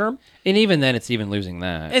derogatory term. And even then, it's even losing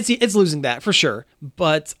that. It's losing that for sure.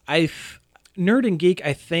 But nerd and geek,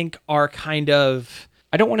 I think, are kind of.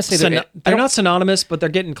 I don't want to say that they're not synonymous, but they're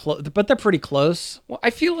getting close. But they're pretty close. Well, I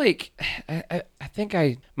feel like I think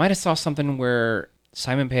I might have saw something where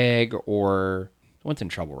Simon Pegg or what's in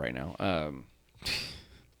trouble right now.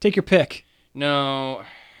 Take your pick. No.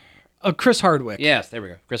 Chris Hardwick. Yes, there we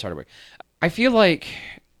go. Chris Hardwick. I feel like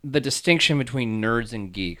the distinction between nerds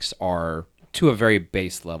and geeks are to a very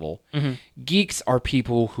base level. Mm-hmm. Geeks are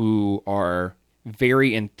people who are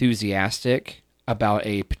very enthusiastic about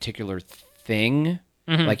a particular thing,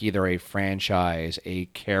 like either a franchise, a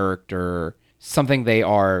character, something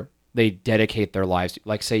they dedicate their lives to.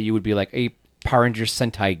 Like, say you would be like a Power Rangers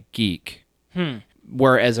Sentai geek.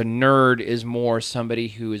 Whereas a nerd is more somebody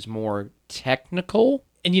who is more technical.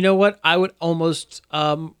 And you know what? I would almost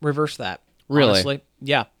reverse that. Really? Honestly.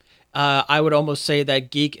 Yeah. I would almost say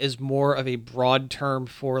that geek is more of a broad term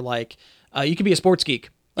for like, you could be a sports geek.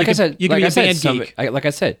 You could be a band geek. Like I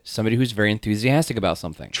said, somebody who's very enthusiastic about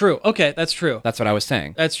something. True. Okay, that's true. That's what I was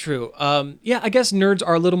saying. That's true. Yeah, I guess nerds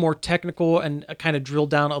are a little more technical and kind of drill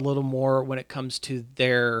down a little more when it comes to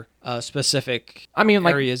their specific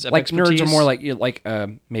areas of expertise. Nerds are more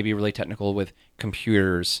like maybe really technical with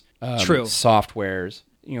computers, True. softwares,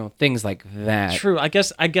 things like that. True. I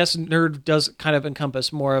guess nerd does kind of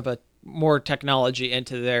encompass more technology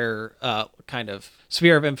into their kind of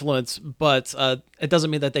sphere of influence, but it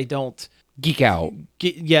doesn't mean that they don't geek out.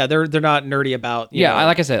 They're not nerdy about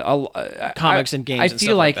like I said, comics and games. I and feel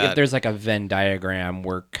stuff like that. if there's like a Venn diagram,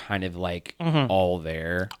 we're kind of like all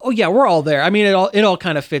there. Oh yeah, we're all there. I mean, it all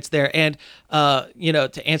kind of fits there. And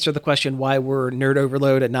to answer the question why we're Nerd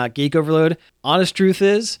Overload and not Geek Overload, honest truth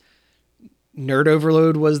is, Nerd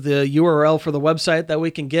Overload was the URL for the website that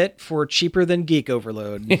we can get for cheaper than Geek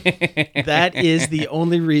Overload. That is the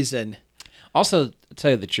only reason. Also, to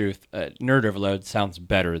tell you the truth, Nerd Overload sounds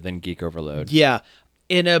better than Geek Overload. Yeah.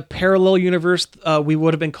 In a parallel universe, we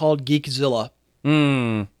would have been called Geekzilla.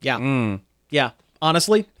 Yeah. Yeah.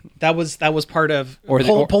 Honestly, that was part of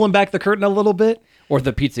pulling back the curtain a little bit. Or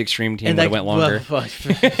the Pizza Extreme team would have went longer.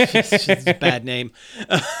 It's a bad name.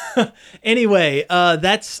 Anyway,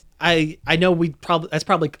 I know that's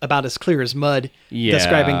probably about as clear as mud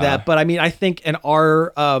describing that. But I mean, I think in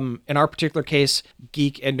our particular case,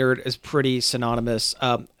 geek and nerd is pretty synonymous.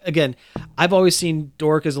 Again, I've always seen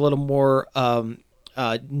dork as a little more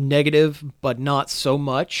negative, but not so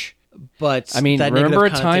much. But I mean, remember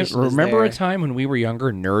a time when we were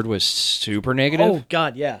younger, nerd was super negative? Oh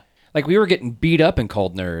God, yeah. Like we were getting beat up and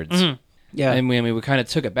called nerds. Mm-hmm. Yeah. And we kind of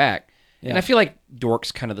took it back. Yeah. And I feel like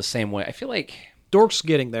dork's kind of the same way. I feel like dork's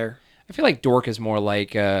getting there. I feel like dork is more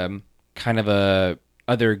like kind of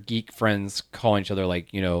other geek friends calling each other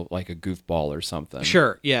like a goofball or something.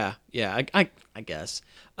 Sure. Yeah. Yeah. I guess.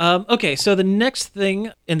 Okay. So the next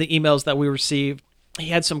thing in the emails that we received, he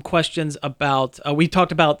had some questions about. We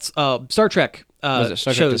talked about Star Trek. Was it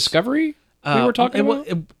Star Trek shows. Discovery? We were talking about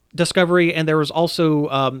Discovery, and there was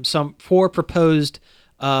also some 4 proposed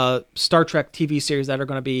Star Trek TV series that are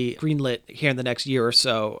going to be greenlit here in the next year or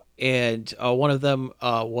so, and one of them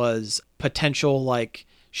was potential like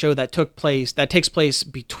show that takes place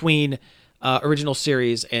between original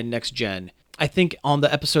series and next gen. I think on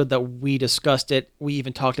the episode that we discussed it, we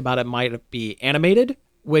even talked about it might be animated,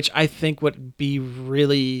 which I think would be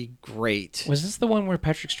really great. Was this the one where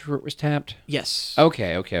Patrick Stewart was tapped? Yes.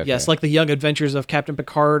 Okay. Yes, like the Young Adventures of Captain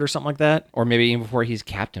Picard or something like that. Or maybe even before he's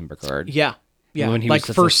Captain Picard. Yeah. When he like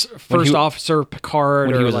was first officer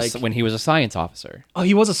Picard, when he was a science officer. Oh,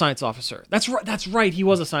 he was a science officer. That's right. That's right. He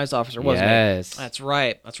was a science officer, wasn't he? Yes. That's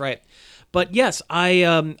right. That's right. But yes,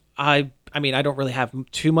 I mean, I don't really have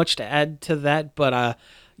too much to add to that, but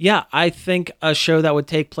yeah, I think a show that would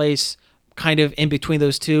take place kind of in between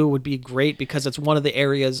those two would be great because it's one of the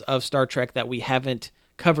areas of Star Trek that we haven't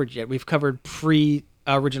covered yet. We've covered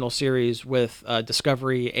pre-original series with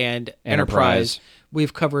Discovery and Enterprise.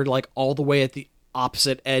 We've covered like all the way at the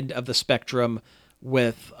opposite end of the spectrum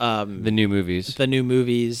with the new movies.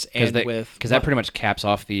 And because that pretty much caps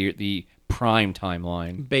off the prime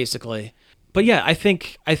timeline. Basically. But yeah, I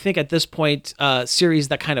think at this point, series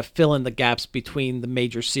that kind of fill in the gaps between the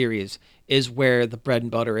major series is where the bread and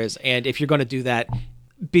butter is. And if you're going to do that,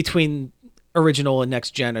 between original and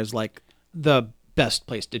next gen is like the best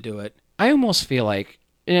place to do it. I almost feel like,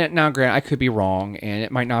 now granted, I could be wrong, and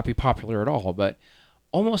it might not be popular at all, but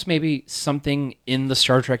almost maybe something in the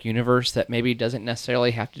Star Trek universe that maybe doesn't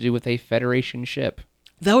necessarily have to do with a Federation ship.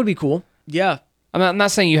 That would be cool. Yeah. I'm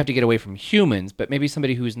not saying you have to get away from humans, but maybe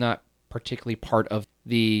somebody who's not particularly part of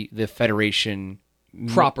the Federation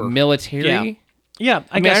proper military. Yeah,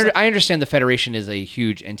 I mean, I understand the Federation is a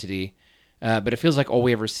huge entity, but it feels like all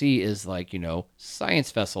we ever see is like,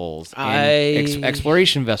 science vessels and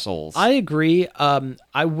exploration vessels. I agree.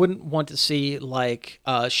 I wouldn't want to see like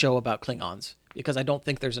a show about Klingons because I don't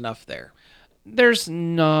think there's enough there. There's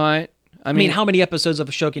not. I mean, how many episodes of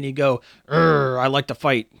a show can you go, I like to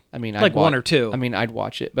fight? I mean, like one or two. I mean, I'd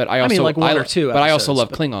watch it, but I also like one or two But I also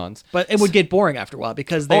episodes, love Klingons. But it would get boring after a while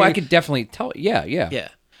because I could definitely tell. Yeah. Yeah.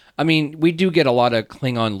 I mean, we do get a lot of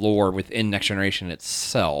Klingon lore within Next Generation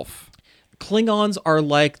itself. Klingons are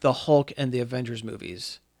like the Hulk and the Avengers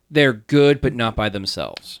movies. They're good, but not by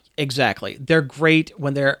themselves. Exactly. They're great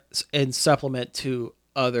when they're in supplement to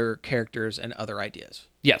other characters and other ideas.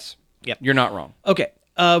 Yes. Yep. You're not wrong. Okay.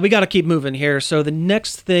 We got to keep moving here. So the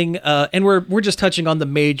next thing, and we're just touching on the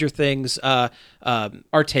major things. Our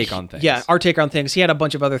take on things. Yeah, our take on things. He had a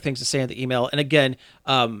bunch of other things to say in the email. And again,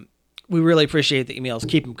 we really appreciate the emails.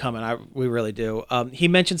 Keep them coming. We really do. He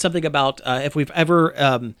mentioned something about if we've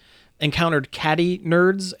ever encountered catty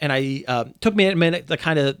nerds, and I took me a minute to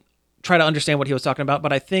kind of try to understand what he was talking about.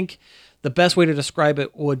 But I think the best way to describe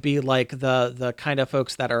it would be like the kind of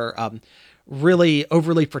folks that are really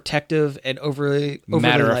overly protective and overly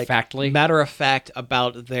matter of fact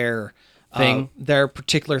about their thing, their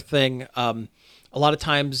particular thing. A lot of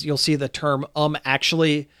times you'll see the term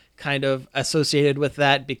actually kind of associated with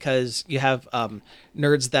that because you have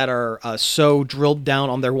nerds that are so drilled down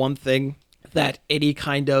on their one thing that any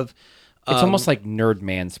kind of it's almost like nerd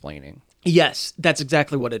mansplaining. Yes, that's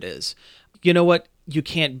exactly what it is. You know what? You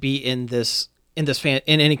can't be in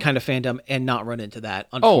any kind of fandom and not run into that.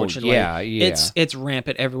 Unfortunately, yeah. It's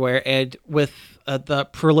rampant everywhere, and with the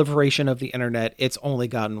proliferation of the internet, it's only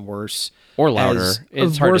gotten worse or louder.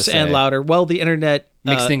 It's hard worse to say. And louder. Well, the internet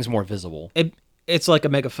makes things more visible. It's like a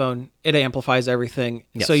megaphone. It amplifies everything.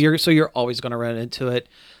 Yes. So you're always going to run into it.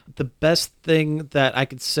 The best thing that I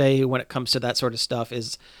could say when it comes to that sort of stuff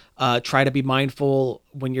is try to be mindful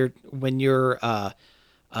when you're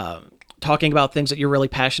talking about things that you're really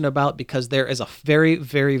passionate about, because there is a very,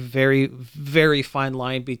 very, very, very fine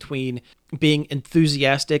line between being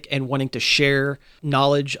enthusiastic and wanting to share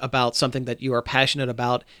knowledge about something that you are passionate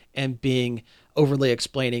about and being overly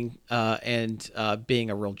explaining and being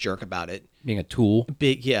a real jerk about it. Being a tool.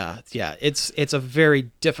 Yeah. It's a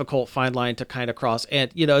very difficult fine line to kind of cross,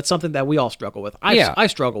 and it's something that we all struggle with. I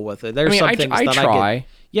struggle with it. There's some things I that try. I get.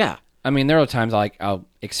 Yeah. I mean, there are times I'll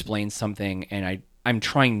explain something and I'm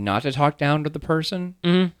trying not to talk down to the person.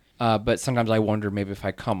 Mm-hmm. But sometimes I wonder maybe if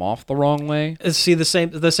I come off the wrong way. See, the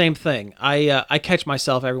same thing. I catch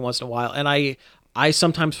myself every once in a while, and I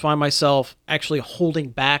sometimes find myself actually holding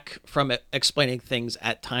back from explaining things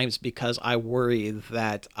at times because I worry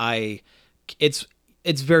that it's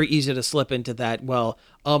very easy to slip into that. Well,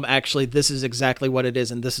 actually, this is exactly what it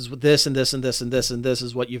is, and this is this and this and this and this and this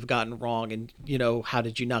is what you've gotten wrong, and how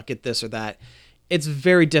did you not get this or that? It's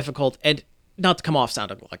very difficult, and not to come off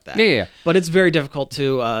sounding like that. Yeah. But it's very difficult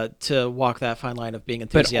to walk that fine line of being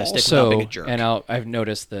enthusiastic without being a jerk. And I've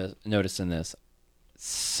noticed in this,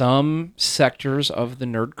 some sectors of the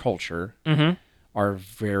nerd culture are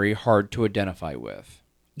very hard to identify with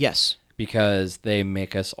Yes. because they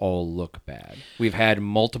make us all look bad. We've had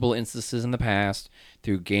multiple instances in the past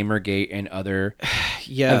through Gamergate and other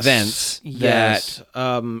events Yes.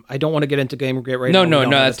 I don't want to get into Gamergate right no, now. no,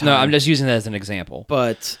 no, that's no. I'm just using that as an example.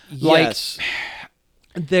 But Like- yes,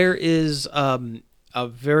 there is a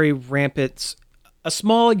very rampant, a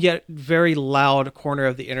small yet very loud corner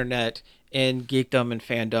of the internet in geekdom and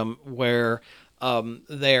fandom where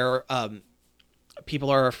people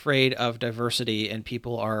are afraid of diversity and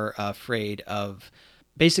people are afraid of,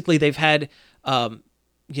 basically they've had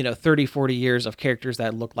 30, 40 years of characters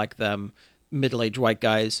that look like them, middle-aged white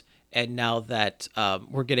guys, and now that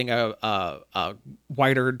we're getting a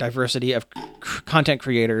wider diversity of content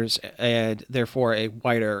creators and therefore a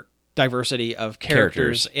wider diversity of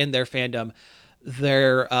characters in their fandom,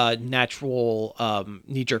 their natural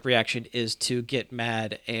knee-jerk reaction is to get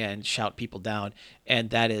mad and shout people down, and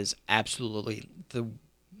that is absolutely the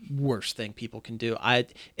worst thing people can do.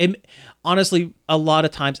 Honestly, a lot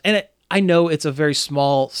of times, and I know it's a very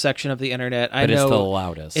small section of the internet. But it's the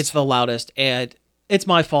loudest. It's the loudest, and it's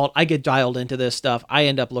my fault. I get dialed into this stuff. I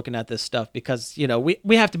end up looking at this stuff because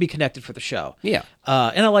we have to be connected for the show. Yeah.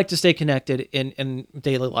 And I like to stay connected in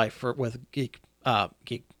daily life with geek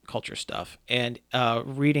culture stuff, and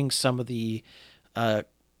reading some of the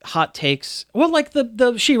hot takes. Well, like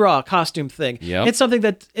the She-Ra costume thing. Yep. It's something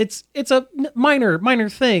that it's a minor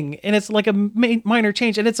thing, and it's like a minor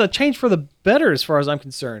change, and it's a change for the better as far as I'm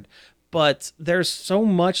concerned. But there's so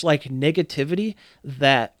much like negativity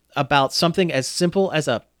that about something as simple as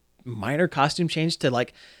a minor costume change to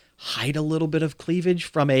like hide a little bit of cleavage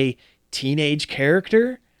from a teenage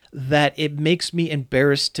character that it makes me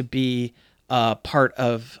embarrassed to be part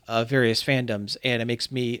of various fandoms, and it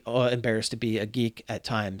makes me embarrassed to be a geek at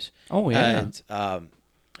times. Oh, yeah. And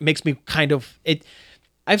it makes me kind of it.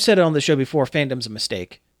 I've said it on the show before. Fandom's a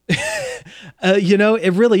mistake.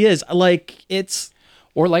 It really is. Like it's.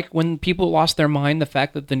 Or like when people lost their mind, the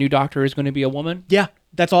fact that the new Doctor is going to be a woman. Yeah,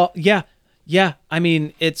 that's all. Yeah. I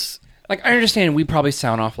mean, it's Like, I understand we probably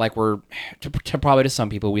sound off like we're, probably to some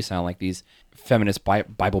people, we sound like these feminist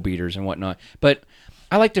Bible beaters and whatnot. But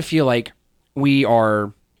I like to feel like we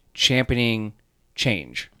are championing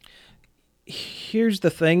change. here's the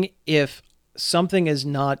thing: if something is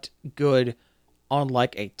not good on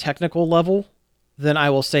like a technical level, then I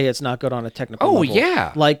will say it's not good on a technical Oh, level.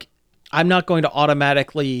 yeah. Like, I'm not going to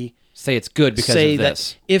automatically Say it's good because say of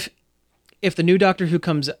this. that if the new Doctor Who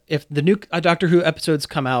if the new Doctor Who episodes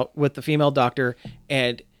come out with the female Doctor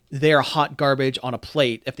and they're hot garbage on a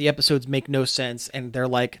plate, if the episodes make no sense and they're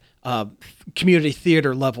like community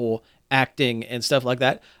theater level acting and stuff like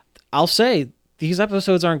that, I'll say these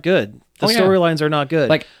episodes aren't good. The Oh, yeah. storylines are not good.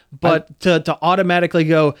 Like, but to automatically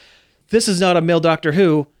go, this is not a male Doctor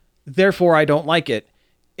Who, therefore I don't like it,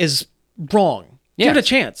 is wrong. Give Yeah. it a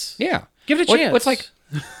chance. Yeah. Give it a chance. What's like,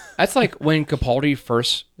 that's like when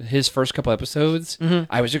Capaldi his first couple episodes,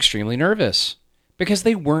 I was extremely nervous because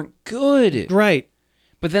they weren't good. Right.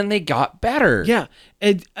 But then they got better. Yeah,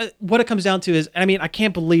 and what it comes down to is, I mean, I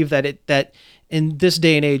can't believe that in this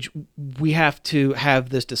day and age we have to have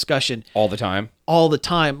this discussion All the time. all the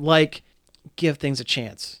time. Like, give things a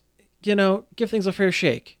chance. Give things a fair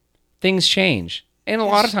shake. Things change. And a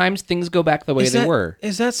lot of times things go back the way they were.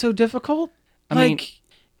 Is that so difficult? I mean-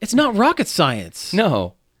 it's not rocket science.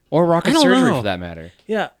 No. Or rocket I don't surgery know. for that matter.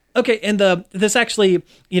 Yeah. Okay, and this actually,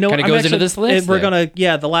 Kinda I'm goes into this list We're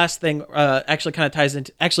then. the last thing actually kind of ties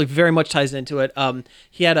into, actually very much ties into it.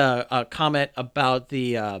 He had a comment about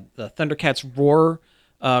the Thundercats Roar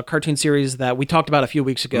cartoon series that we talked about a few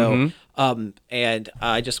weeks ago, and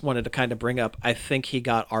I just wanted to kind of bring up. I think he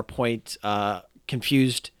got our point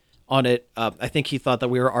confused on it. I think he thought that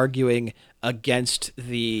we were arguing against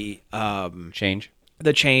the Change.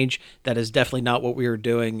 change. That is definitely not what we were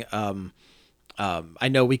doing. I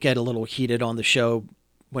know we get a little heated on the show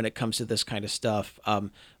when it comes to this kind of stuff,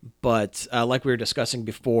 but like we were discussing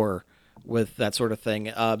before with that sort of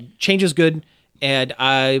thing, change is good, and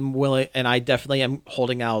I'm willing, and I definitely am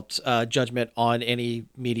holding out judgment on any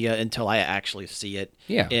media until I actually see it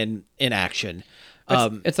in action.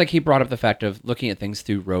 It's like he brought up the fact of looking at things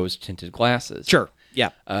through rose-tinted glasses. Sure. Yeah.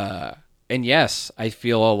 And yes, I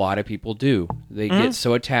feel a lot of people do. They get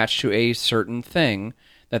so attached to a certain thing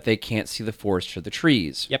that they can't see the forest for the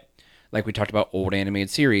trees. Yep. Like we talked about old animated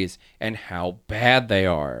series and how bad they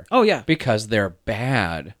are. Oh, yeah. Because they're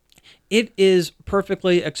bad. It is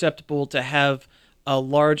perfectly acceptable to have a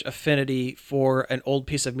large affinity for an old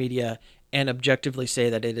piece of media and objectively say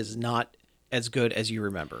that it is not as good as you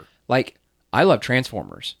remember. Like, I love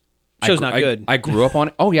Transformers. Show's not good. I grew up on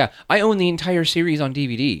it. Oh, yeah. I own the entire series on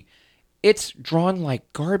DVD. It's drawn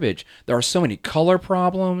like garbage. There are so many color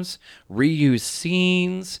problems, reused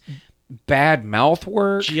scenes, bad mouth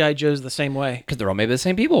work. G.I. Joe's the same way. Because they're all made by the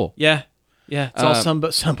same people. Yeah. Yeah. It's all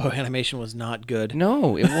Sunbow animation was not good.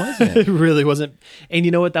 No, it wasn't. It really wasn't. And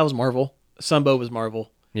you know what? That was Marvel. Sunbow was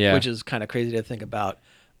Marvel. Yeah. Which is kind of crazy to think about.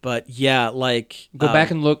 But yeah, like Go back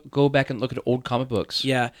and look at old comic books.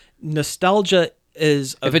 yeah, nostalgia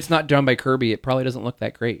is If it's not done by Kirby, it probably doesn't look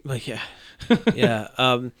that great. like yeah.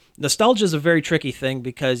 Yeah. Nostalgia is a very tricky thing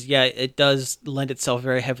because yeah, it does lend itself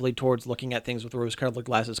very heavily towards looking at things with rose-colored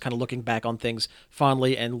glasses, kind of looking back on things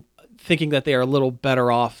fondly and thinking that they are a little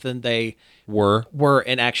better off than they Were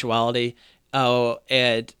in actuality.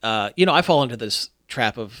 And I fall into this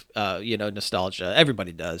trap of nostalgia.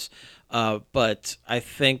 Everybody does. But I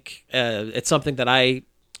think it's something that I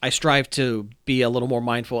strive to be a little more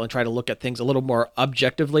mindful and try to look at things a little more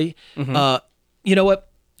objectively. You know what?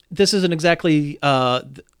 This isn't exactly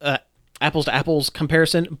apples to apples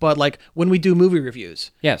comparison, but like when we do movie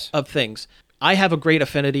reviews Yes. of things, I have a great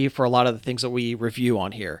affinity for a lot of the things that we review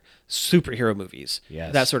on here. Superhero movies,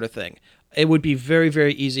 Yes. that sort of thing. It would be very,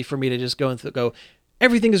 very easy for me to just go,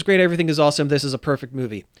 everything is great, everything is awesome, this is a perfect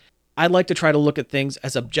movie. I'd like to try to look at things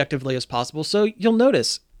as objectively as possible. So you'll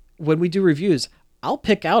notice when we do reviews, I'll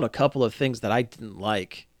pick out a couple of things that I didn't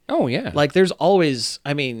like. Oh, yeah. Like there's always,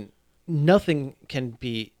 nothing can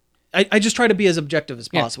be. I just try to be as objective as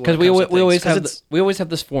possible because when it we comes to always things, 'cause have it's- we always have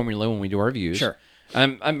this formula when we do our reviews. Sure.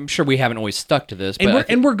 I'm sure we haven't always stuck to this, but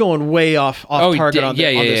and we're going way off Oh, target on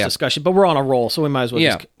yeah, this yeah. discussion, but we're on a roll, so we might as well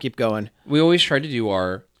Yeah. just keep going. we always try to do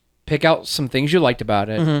our pick out some things you liked about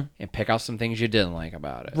it Mm-hmm. and pick out some things you didn't like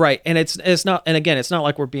about it. Right, and it's not, and again, it's not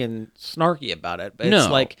like we're being snarky about it, but it's No.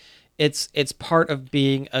 like it's part of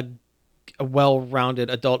being a well-rounded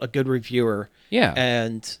adult, a good reviewer, Yeah.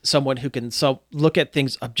 and someone who can look at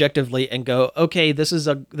things objectively and go, okay, this is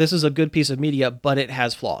a good piece of media, but it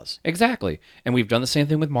has flaws. Exactly. And we've done the same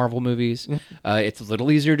thing with Marvel movies. It's a little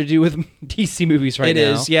easier to do with DC movies right now. It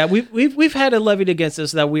is, yeah. We've had it levied against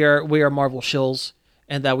us that we are Marvel shills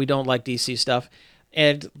and that we don't like DC stuff.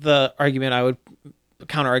 And the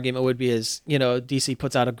counter argument would be is, DC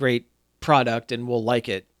puts out a great product and we'll like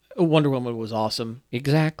it. Wonder Woman was awesome.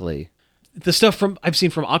 Exactly. The stuff I've seen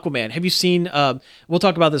from Aquaman. Have you seen? We'll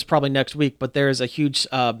talk about this probably next week, but there is a huge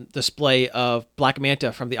display of Black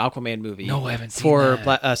Manta from the Aquaman movie. No, I haven't seen for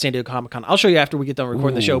that. San Diego Comic-Con. I'll show you after we get done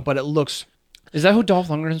recording the show. But it looks. Is that who Dolph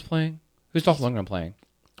Lundgren is playing? Who's Dolph Lundgren playing?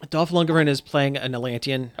 Dolph Lundgren is playing an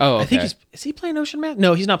Atlantean. Oh, I think okay. is he playing Ocean Master?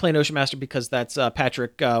 No, he's not playing Ocean Master because that's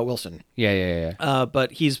Patrick Wilson. Yeah.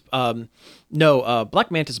 But he's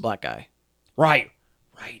Black Manta's a black guy. Right.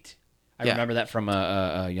 I Yeah. remember that from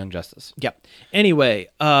Young Justice. Yep. Anyway,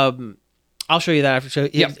 I'll show you that after show.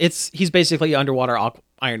 Yep. He's basically underwater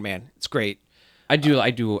Iron Man. It's great. I do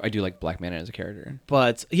like Black Manta as a character.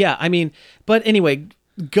 But yeah, but anyway,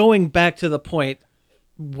 going back to the point,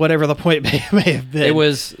 whatever the point may have been, It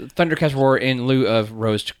was Thundercats Roar in lieu of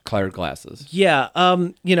rose-colored glasses. yeah.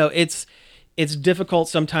 It's difficult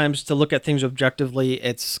sometimes to look at things objectively.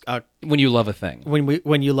 It's When you love a thing.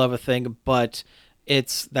 when you love a thing, but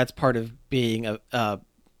that's part of being a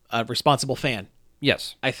responsible fan.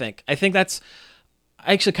 Yes. I think that's.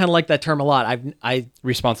 I actually kind of like that term a lot.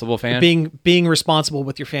 Responsible fan. Being responsible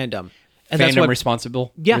with your fandom, and that's Fandom what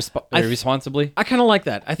responsible. Yeah, responsibly. I kind of like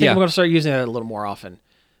that. I think Yeah. I'm going to start using that a little more often.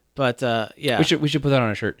 But yeah, We should put that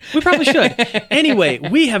on a shirt. we probably should. Anyway,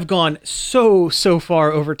 we have gone so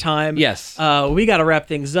far over time. Yes. We got to wrap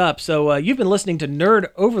things up. So you've been listening to Nerd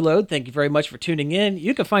Overload. Thank you very much for tuning in.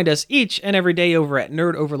 You can find us each and every day over at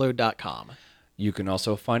nerdoverload.com. You can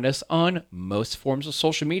also find us on most forms of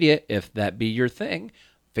social media, if that be your thing.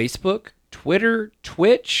 Facebook, Twitter,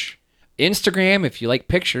 Twitch, Instagram, if you like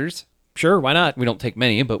pictures. Sure, why not? We don't take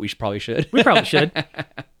many, but we probably should. We probably should.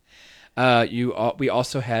 We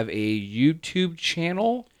also have a YouTube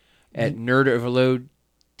channel at Nerd Overload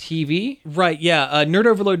TV. Right, yeah. Nerd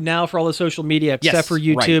Overload now for all the social media except Yes, for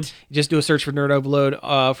YouTube. right. Just do a search for Nerd Overload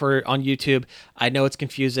on YouTube. I know it's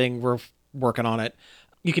confusing. We're working on it.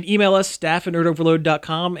 You can email us,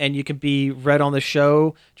 staff@nerdoverload.com, and you can be read on the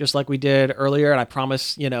show just like we did earlier. And I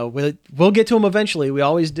promise, we'll get to them eventually. We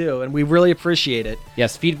always do, and we really appreciate it.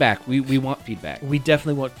 Yes, feedback. We want feedback. We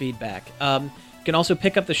definitely want feedback. You can also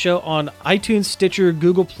pick up the show on iTunes, Stitcher,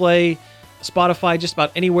 Google Play, Spotify, just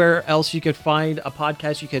about anywhere else you could find a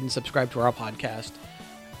podcast. You can subscribe to our podcast.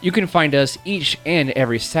 You can find us each and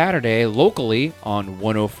every Saturday locally on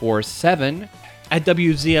 104.7. At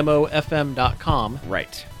WZMOFM.com.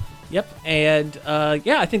 Right. Yep. And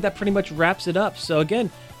I think that pretty much wraps it up. So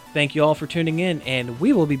again, Thank you all for tuning in, and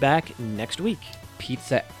we will be back next week.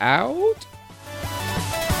 Pizza out.